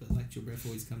quotes, but Lactual Breath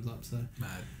always comes up, so...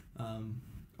 Mad.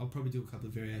 I'll probably do a couple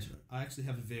of variations. I actually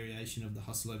have a variation of the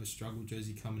Hustle Over Struggle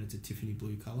jersey coming into Tiffany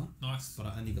blue colour. Nice. But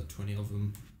I only got 20 of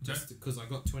them. Just because I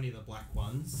got 20 of the black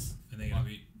ones. And they're going to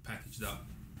be packaged up.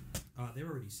 They're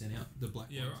already sent out, the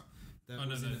black ones. Right. That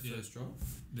was in the first drop.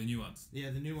 The new ones. Yeah,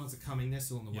 the new ones are coming. They're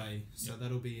still on the way. So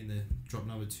that'll be in the drop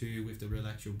number 2 with the Real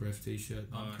Actual Breath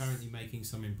t-shirt. Nice. I'm currently making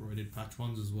some embroidered patch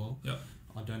ones as well. Yep.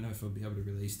 I don't know if I'll be able to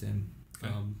release them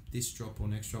okay. This drop or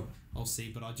next drop. I'll see.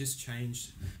 But I just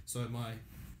changed. So my...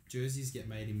 jerseys get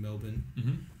made in Melbourne,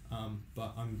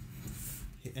 but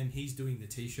and he's doing the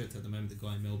t-shirts at the moment, the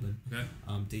guy in Melbourne,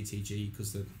 DTG,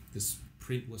 because this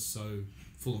print was so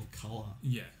full of colour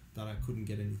that I couldn't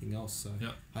get anything else, so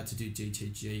I had to do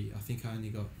DTG. I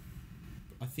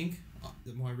think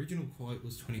my original quote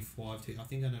was 25. I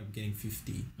think I ended up getting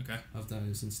 50 of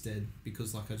those instead,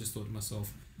 because like I just thought to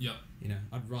myself, you know,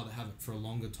 I'd rather have it for a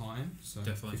longer time, so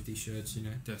definitely 50 shirts, you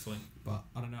know. Definitely. But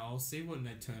I don't know, I'll see when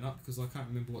they turn up, because I can't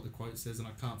remember what the quote says and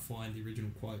I can't find the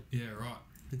original quote. Yeah, right.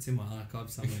 It's in my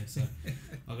archive somewhere, so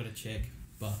I've got to check.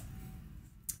 But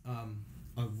I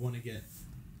want to get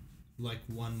like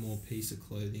one more piece of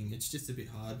clothing. It's just a bit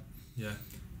hard. Yeah.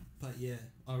 But yeah,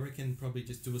 I reckon probably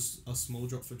just do a small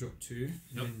drop for drop 2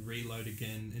 and then reload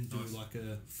again and do like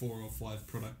a 4 or 5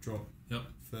 product drop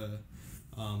for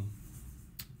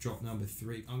drop number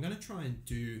 3. I'm going to try and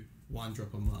do 1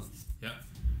 drop a month.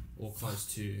 Or close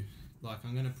to. Like,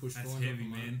 I'm going to push That's 1 heavy, drop a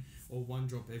month, man. or 1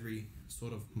 drop every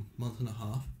sort of month and a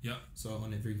half. So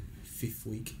on every 5th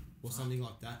week or something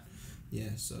like that. Yeah,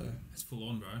 so... It's full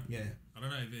on, bro. Yeah. I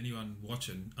don't know if anyone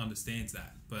watching understands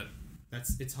that, but...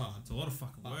 It's hard. It's a lot of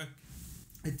fucking work.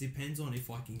 It depends on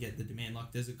if I can get the demand.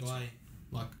 Like, there's a guy...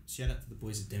 Like, shout out to the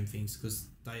boys at Dem Things, because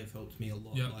they have helped me a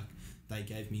lot. Like, they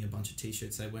gave me a bunch of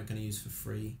t-shirts they weren't going to use for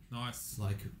free. Nice.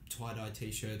 Like, tie-dye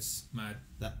t-shirts. Mad.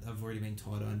 That have already been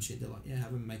tie-dye and shit. They're like, yeah,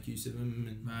 have them make use of them.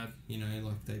 And, mad. You know,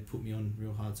 like, they put me on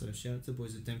real hard. So, shout out to the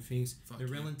boys at Dem Things. The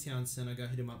Relland Town Centre, go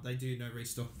hit them up. They do no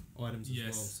restock items as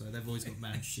well. So, they've always got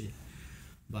mad shit.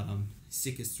 But,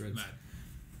 sickest threads. Mad.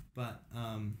 But,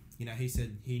 you know, he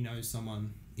said he knows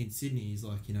someone in Sydney. He's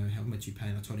like, you know, how much you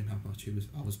paying? I told him how much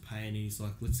I was paying. He's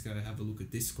like, let's go have a look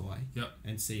at this guy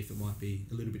and see if it might be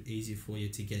a little bit easier for you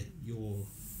to get your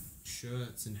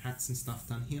shirts and hats and stuff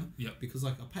done here. Because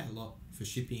like I pay a lot for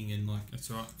shipping and like that's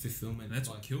right, fulfillment. And that's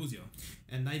like, what kills you.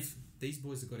 And these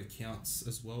boys have got accounts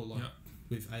as well, like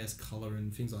with AS Colour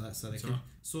and things like that, so they can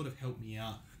sort of help me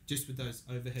out just with those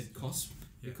overhead costs.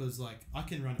 Because like I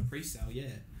can run a pre-sale,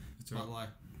 but like,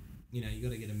 you know, you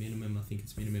got to get a minimum. I think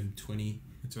it's minimum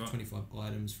 25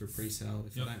 items for a pre-sale.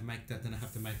 If I don't make that, then I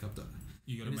have to make up the...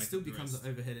 You got to make it. It still becomes an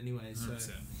overhead anyway.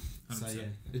 100%. So yeah,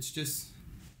 it's just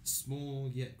small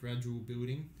yet gradual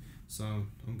building. So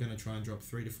I'm going to try and drop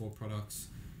 3 to 4 products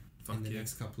in the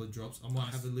next couple of drops. I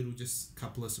might have a little, just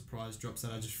couple of surprise drops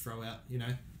that I just throw out. You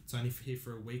know, it's only here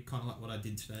for a week, kind of like what I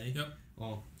did today.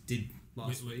 Or did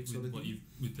last week.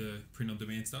 With the print on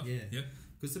demand stuff.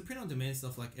 Because the print on demand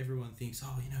stuff, like everyone thinks,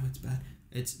 oh, you know, it's bad.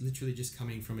 It's literally just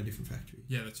coming from a different factory.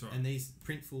 Yeah, that's right. And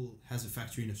Printful has a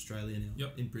factory in Australia now,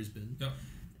 in Brisbane.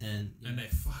 And they're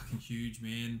fucking huge,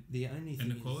 man. The only thing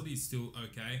and the quality is still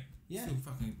okay. Yeah. Still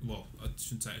fucking, well, I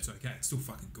shouldn't say it's okay. It's still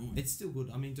fucking good. It's still good.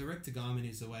 I mean, direct to garment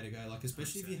is the way to go. Like,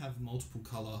 especially 100%. If you have multiple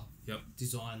color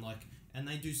design, like, and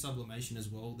they do sublimation as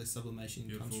well. Their sublimation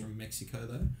comes from Mexico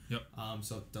though.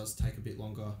 So it does take a bit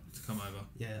longer to come over.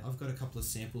 Yeah, I've got a couple of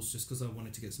samples just because I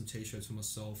wanted to get some t-shirts for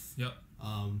myself.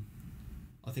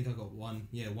 I think I got one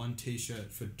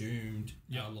t-shirt for Doomed.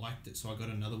 I liked it, so I got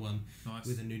another one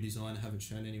with a new design. I haven't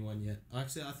shown anyone yet.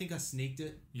 Actually, I think I sneaked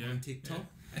it on TikTok,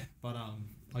 but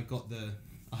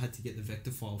I had to get the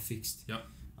vector file fixed.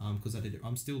 Because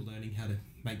I'm still learning how to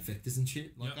make vectors and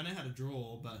shit. Like I know how to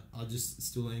draw, but I just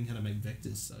still learning how to make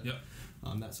vectors. So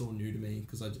that's all new to me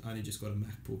because I only just got a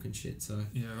MacBook and shit. So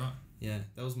yeah,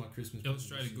 that was my Christmas.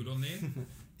 Illustrated good on there.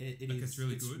 It like is. It's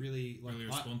really it's good. Really like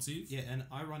responsive. And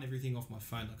I run everything off my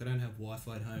phone. Like I don't have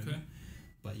Wi-Fi at home.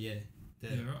 But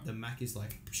the Mac is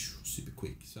like super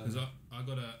quick. So because I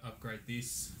got to upgrade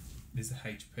this. This is a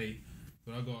HP,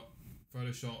 but I got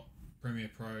Photoshop Premiere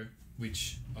Pro,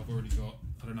 which I've already got.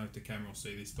 I don't know if the camera will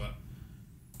see this, but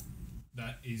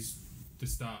that is the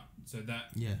start. So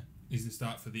that is the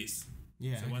start for this.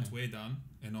 Yeah. So once we're done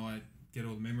and I get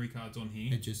all the memory cards on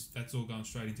here, that's all going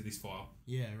straight into this file.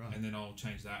 Yeah, right. And then I'll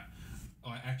change that.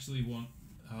 I actually want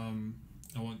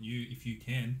I want you, if you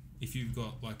can, if you've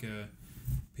got like a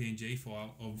PNG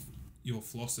file of your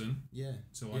Flossin. Yeah.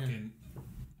 So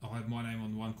I'll have my name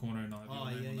on one corner and I'll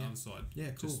have your name on the other side. Yeah,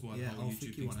 cool. Just one I'll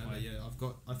flick you one over. Yeah,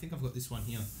 I think I've got this one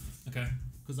here. Okay.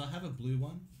 Because I have a blue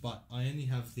one, but I only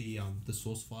have the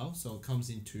source file, so it comes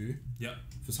in two. Yep.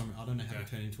 For some, I don't know how to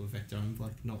turn it into a vector. I'm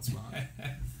like not smart.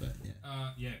 But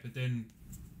yeah. But then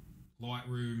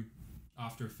Lightroom,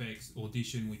 After Effects,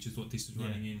 Audition, which is what this is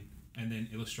running in, and then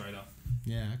Illustrator.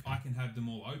 Yeah. Okay. I can have them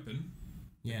all open.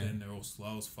 Yeah. But then they're all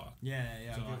slow as fuck. Yeah.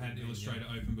 So I had Illustrator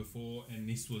open before, and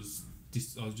this.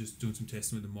 I was just doing some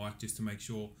testing with the mic just to make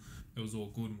sure it was all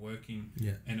good and working.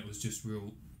 Yeah. And it was just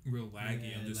real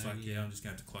laggy. I'm just I'm just going to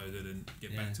have to close it and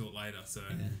get back to it later. So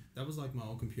that was like my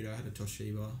old computer. I had a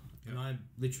Toshiba, and I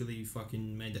literally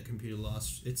fucking made that computer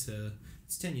last. It's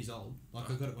 10 years old. Like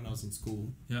I got it when I was in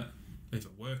school. Yeah, if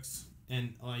it works.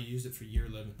 And I used it for year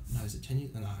 11. No, is it 10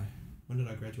 years? No. When did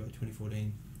I graduate?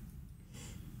 2014.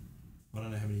 I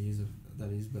don't know how many years that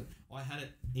is, but I had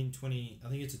it in I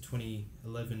think it's a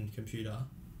 2011 computer.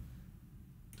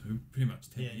 So pretty much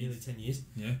 10 years. Yeah, nearly 10 years.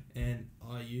 Yeah. And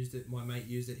I used it, my mate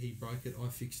used it, he broke it, I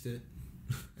fixed it,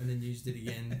 and then used it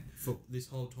again for this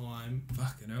whole time.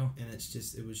 Fucking hell. And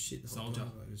it was shit the whole Soldier.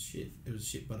 time. It was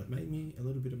shit, but it made me a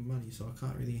little bit of money, so I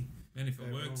can't really And if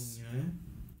it works, wrong,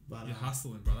 But you're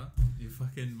hustling, brother. You're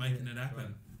fucking making it happen.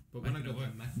 Right. But when I got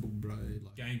that MacBook, bro,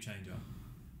 game changer.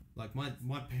 Like my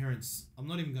parents, I'm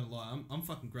not even gonna lie. I'm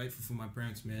fucking grateful for my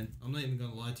parents, man. I'm not even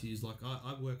gonna lie to you. Like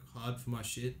I work hard for my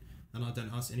shit, and I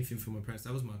don't ask anything from my parents.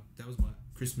 That was my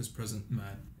Christmas present,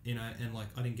 man. And like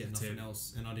I didn't get nothing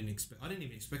else, and I didn't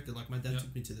even expect it. Like my dad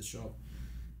took me to the shop,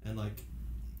 and like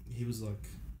he was like,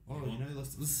 "Oh,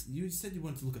 you said you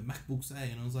wanted to look at MacBooks,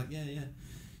 eh?" And I was like, "Yeah."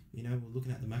 We're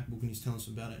looking at the MacBook, and he's telling us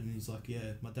about it, and he's like,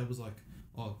 "Yeah." My dad was like,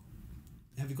 "Oh,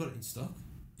 have you got it in stock?"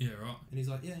 Yeah, right. And he's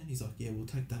like, "Yeah." And he's like, "Yeah, we'll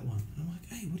take that one." And I'm like,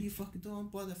 "Hey, what are you fucking doing? I'll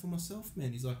buy that for myself,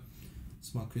 man." He's like,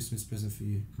 "It's my Christmas present for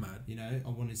you." Mad. I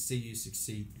want to see you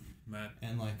succeed. Mad.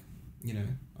 And like,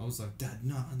 I was like, "Dad,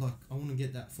 no, like I want to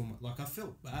get that for my." Like I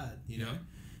felt bad, know.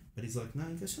 But he's like, "No,"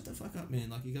 he goes, "Shut the fuck up, man."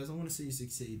 Like he goes, "I want to see you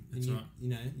succeed." That's and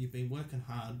right. You've been working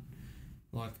hard,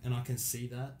 like, and I can see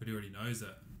that. But he already knows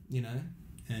that.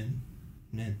 And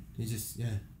man, he just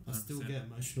I 100%. still get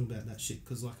emotional about that shit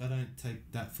because like I don't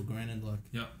take that for granted. Like,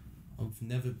 I've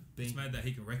never been. It's mad that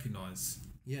he can recognise.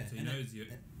 Yeah. So he knows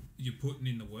you're putting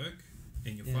in the work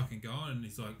and you're fucking going, and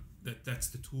he's like, that's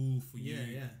the tool for you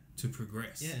to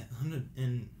progress. Yeah, 100.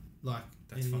 And like,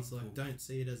 that's and he's cool. like, don't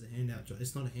see it as a handout, Josh.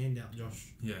 It's not a handout,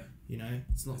 Josh. Yeah.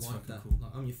 It's not like that. Cool.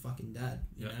 Like, I'm your fucking dad.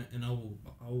 You know, and I will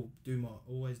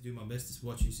always do my best to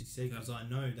watch you succeed because I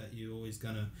know that you're always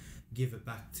gonna give it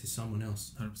back to someone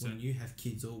else. 100%. When you have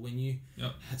kids or when you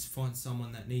find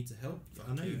someone that needs help,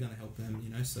 I know you're gonna help them.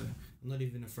 So I'm not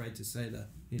even afraid to say that.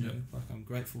 Like I'm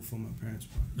grateful for my parents,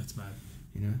 bro. That's mad.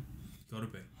 Gotta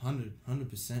be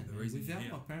 100%. Without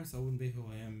my parents, I wouldn't be who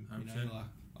I am. 100%. Like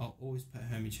I'll always pay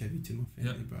homage heavy to my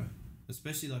family, bro.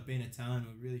 Especially like being Italian,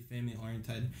 we're really family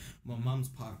orientated. My mum's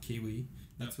part Kiwi.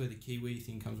 That's where the Kiwi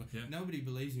thing comes from. Yeah. Nobody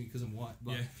believes me because I'm white,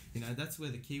 but that's where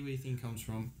the Kiwi thing comes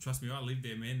from. Trust me, I live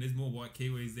there, man. There's more white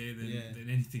Kiwis there than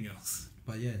anything else.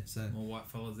 But so more white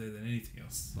fellas there than anything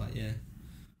else. But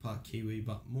part Kiwi,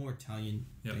 but more Italian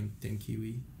than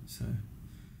Kiwi. So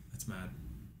that's mad.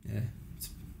 Yeah,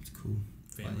 it's cool.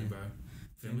 Family, bro.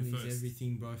 Family first.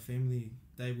 Everything, bro. Family.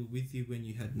 They were with you when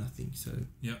you had nothing. So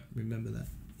remember that.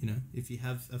 If you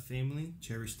have a family,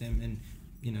 cherish them, and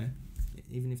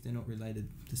even if they're not related,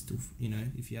 they're still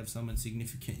if you have someone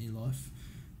significant in your life,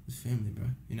 it's family, bro.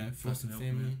 Flossin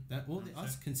family. I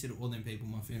consider all them people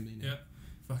my family now. Yeah.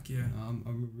 Fuck yeah. I'm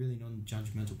a really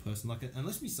non-judgmental person. Like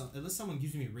unless someone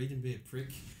gives me a reason to be a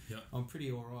prick, I'm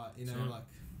pretty alright. Like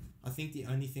I think the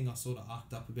only thing I sort of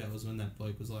arced up about was when that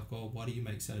bloke was like, "Oh, why do you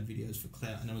make sad videos for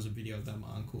clout?" And it was a video about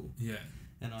my uncle. Yeah.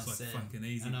 And it's I said, fucking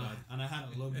easy, and bud. I had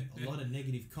a lot of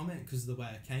negative comment because of the way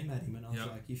I came at him, and I was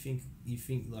like, you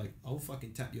think like I'll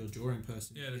fucking tap your jaw in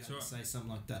person. Yeah, that's right. Say something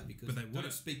like that because but they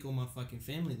don't speak on my fucking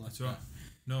family like that. Right.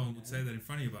 No one would say that in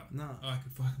front of you, but no, I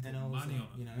could fucking put money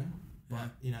on it.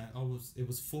 But it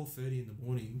was 4:30 in the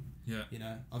morning.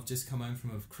 Yeah. I've just come home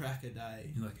from a cracker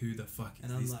day. You're like, who the fuck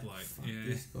is and this I'm like, bloke? Fuck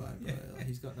this guy, bro. Like,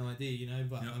 he's got no idea,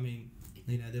 But I mean,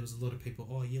 you know, there was a lot of people,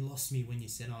 oh, you lost me when you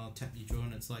said I'll tap your jaw,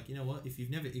 and it's like, you know what, if you've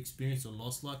never experienced a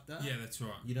loss like that, yeah, that's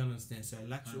right, you don't understand. So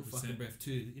lax your 100%. fucking breath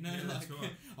too, you know, Yeah, like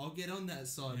right. I'll get on that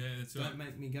side, yeah, that's don't right.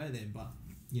 make me go there. But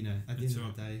you know, at the That's end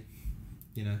of the day,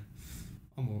 you know,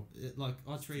 I'm all, like,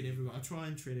 I try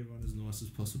and treat everyone as nice as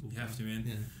possible. You have to, man.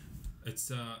 Yeah.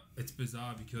 It's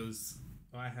bizarre because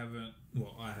I haven't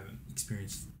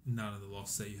experienced none of the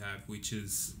loss that you have, which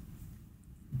is,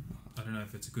 I don't know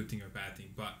if it's a good thing or a bad thing,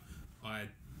 but I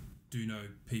do know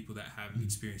people that have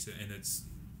experienced it, and it's,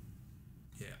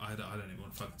 I don't even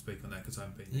want to fucking speak on that because I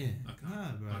haven't been there. I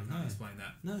can't explain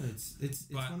that. No, it's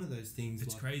one of those things.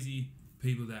 It's like, crazy.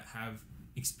 People that have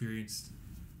experienced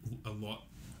a lot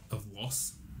of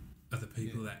loss are the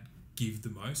people that give the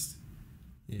most,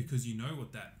 because you know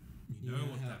what that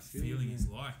feeling is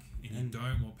like, and you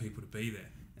don't want people to be there.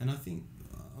 And I think,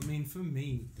 I mean, for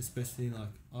me especially, like,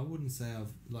 I wouldn't say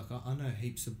I know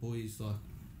heaps of boys, like,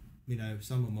 you know,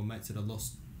 some of my mates that have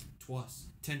lost twice,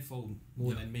 tenfold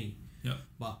more than me. Yeah.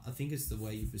 But I think it's the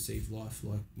way you perceive life.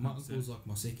 Like, my 100%. uncle's like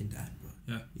my second dad, bro.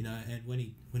 Yeah. You know, and when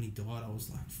he died, I was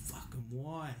like, fucking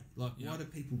why? Like, why do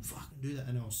people fucking do that?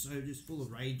 And I was so just full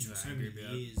of rage for so many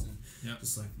years, and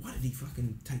just like, why did he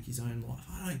fucking take his own life?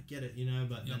 I don't get it, you know.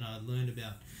 But then I learned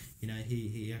about, you know,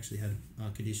 he actually had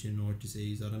a condition or a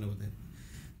disease. I don't know what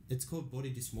it's called,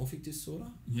 body dysmorphic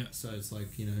disorder. Yeah. So it's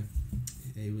like, you know,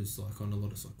 he was like on a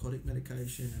lot of psychotic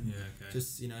medication, and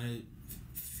just, you know,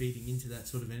 feeding into that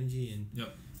sort of energy, and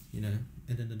you know,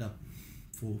 it ended up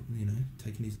for, you know,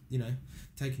 taking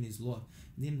his life.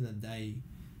 At the end of the day,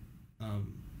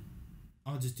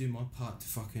 I'll just do my part to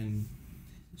fucking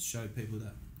show people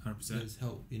that 100%. there's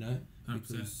help, you know, 100%.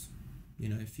 because, you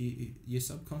know, if your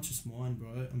subconscious mind, bro,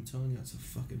 I'm telling you, it's a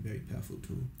fucking very powerful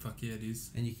tool. Fuck yeah, it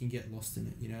is. And you can get lost in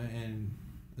it, you know, and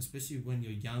especially when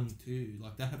you're young too.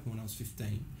 Like, that happened when I was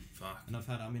 15. Fuck. And I've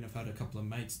had a couple of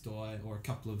mates die, or a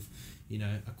couple of, you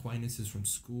know, acquaintances from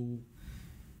school.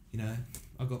 You know,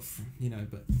 I got, you know,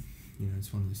 but, you know,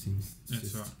 it's one of those things.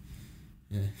 That's right.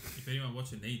 Yeah. If anyone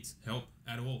watching needs help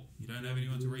at all, you don't have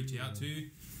anyone to reach out to. You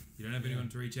don't have anyone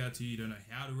to reach out to. You don't know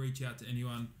how to reach out to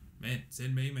anyone. Man,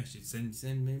 send me a message. Send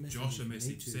me a message. Josh a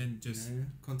message. Send just, you know,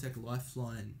 contact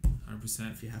Lifeline.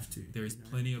 100%. If you have to. There is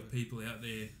plenty of people out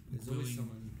there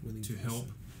willing to help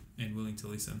and willing to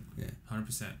listen. Yeah.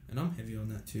 100%. And I'm heavy on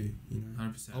that too, you know.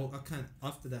 100%. I can't,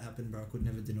 after that happened, bro, I could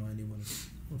never deny anyone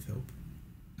of help.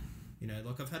 You know,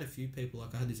 like, I've had a few people,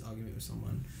 like, I had this argument with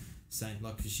someone saying,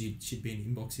 like, she'd been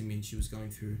inboxing me and she was going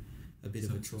through a bit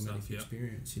of a traumatic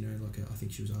experience, you know, like, I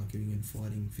think she was arguing and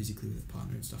fighting physically with her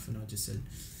partner and stuff, and I just said,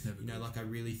 you know, like, I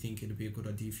really think it'd be a good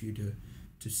idea for you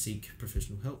to seek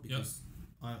professional help, because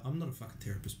I'm not a fucking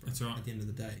therapist, bro. That's right. At the end of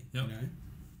the day, you know,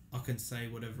 I can say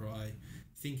whatever I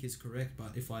think is correct,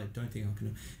 but if I don't think I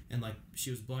can, and like,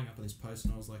 she was blowing up on this post,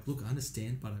 and I was like, look, I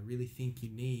understand, but I really think you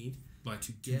need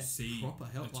to get proper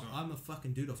help. Like, I'm a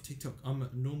fucking dude off TikTok. I'm a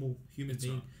normal human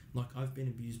being. Right. Like, I've been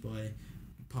abused by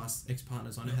past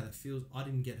ex-partners. I know how that feels. I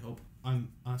didn't get help.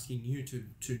 I'm asking you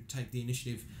to take the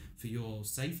initiative for your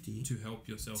safety, to help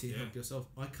yourself. Help yourself.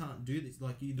 I can't do this.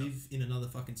 Like, you live in another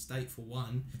fucking state, for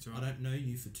one. Right. I don't know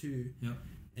you, for two.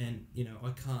 And, you know,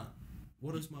 I can't.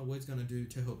 What is my words going to do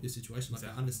to help your situation? Like,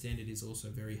 I understand it is also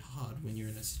very hard when you're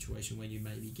in a situation where you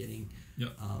may be getting,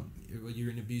 where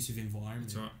you're in an abusive environment.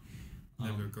 That's right.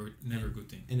 Never a good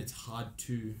thing. And it's hard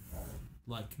to,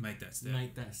 like, make that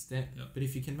step. But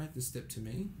if you can make the step to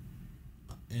me,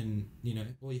 and, you know,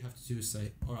 all you have to do is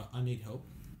say, all right, I need help.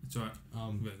 That's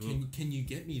right. Can you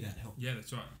get me that help? Yeah,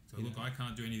 that's right. So look, I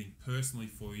can't do anything personally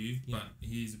for you,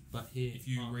 but here, if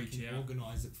you reach out,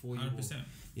 organise it for 100%. You. Or,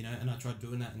 you know, and I tried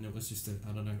doing that, and it was just it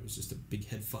was just a big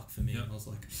head fuck for me. And I was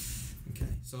like,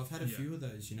 okay. So I've had a few of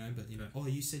those, you know, but, you know, oh,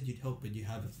 you said you'd help, but you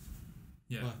haven't.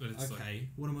 Yeah, like, but it's okay,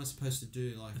 what am I supposed to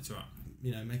do? Like, that's right.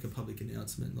 You know, make a public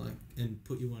announcement, like, and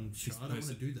put you on show. I don't want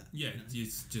to do that. Yeah, you know?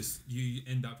 It's just, you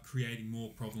end up creating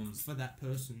more problems for that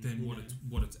person than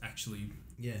what it's actually.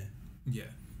 Yeah.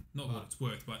 Not what it's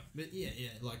worth, but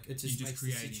like, it just makes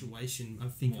the situation, I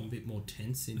think, a bit more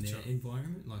tense in their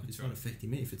environment. Like, it's not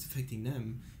affecting me. If it's affecting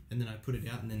them, and then I put it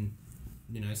out, and then,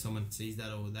 you know, someone sees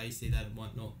that, or they see that, it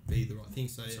might not be the right thing.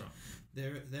 So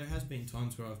there has been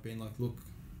times where I've been like, look,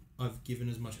 I've given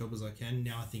as much help as I can.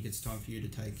 Now I think it's time for you to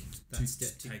take that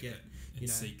step to get, you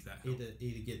know, seek that help.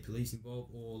 Either get police involved,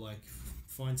 or like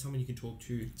find someone you can talk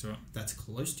to that's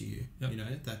close to you. You know,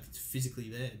 that's physically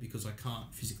there, because I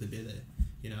can't physically be there.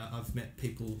 You know, I've met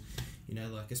people, you know,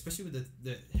 like, especially with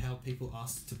the how people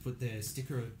ask to put their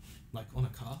sticker, like, on a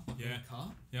car.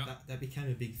 That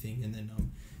became a big thing. And then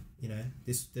you know,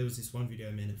 there was this one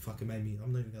video, man, it fucking made me,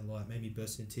 I'm not even gonna lie, it made me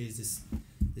burst in tears.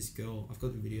 This girl, I've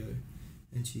got the video,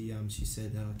 and she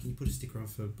said, "Can you put a sticker on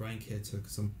for brain cancer?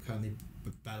 Because I'm currently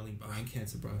battling brain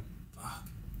cancer, bro." Fuck.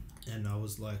 And I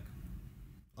was like,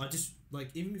 I just like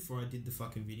even before I did the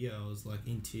fucking video, I was like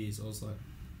in tears. I was like,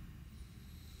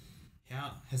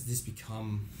 how has this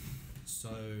become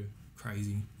so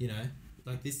crazy? You know,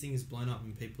 like this thing is blown up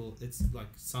and people. It's like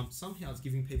somehow it's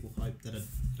giving people hope that are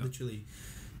literally,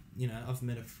 you know. I've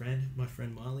met my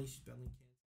friend Miley. She's battling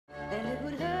cancer. And it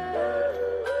would hurt.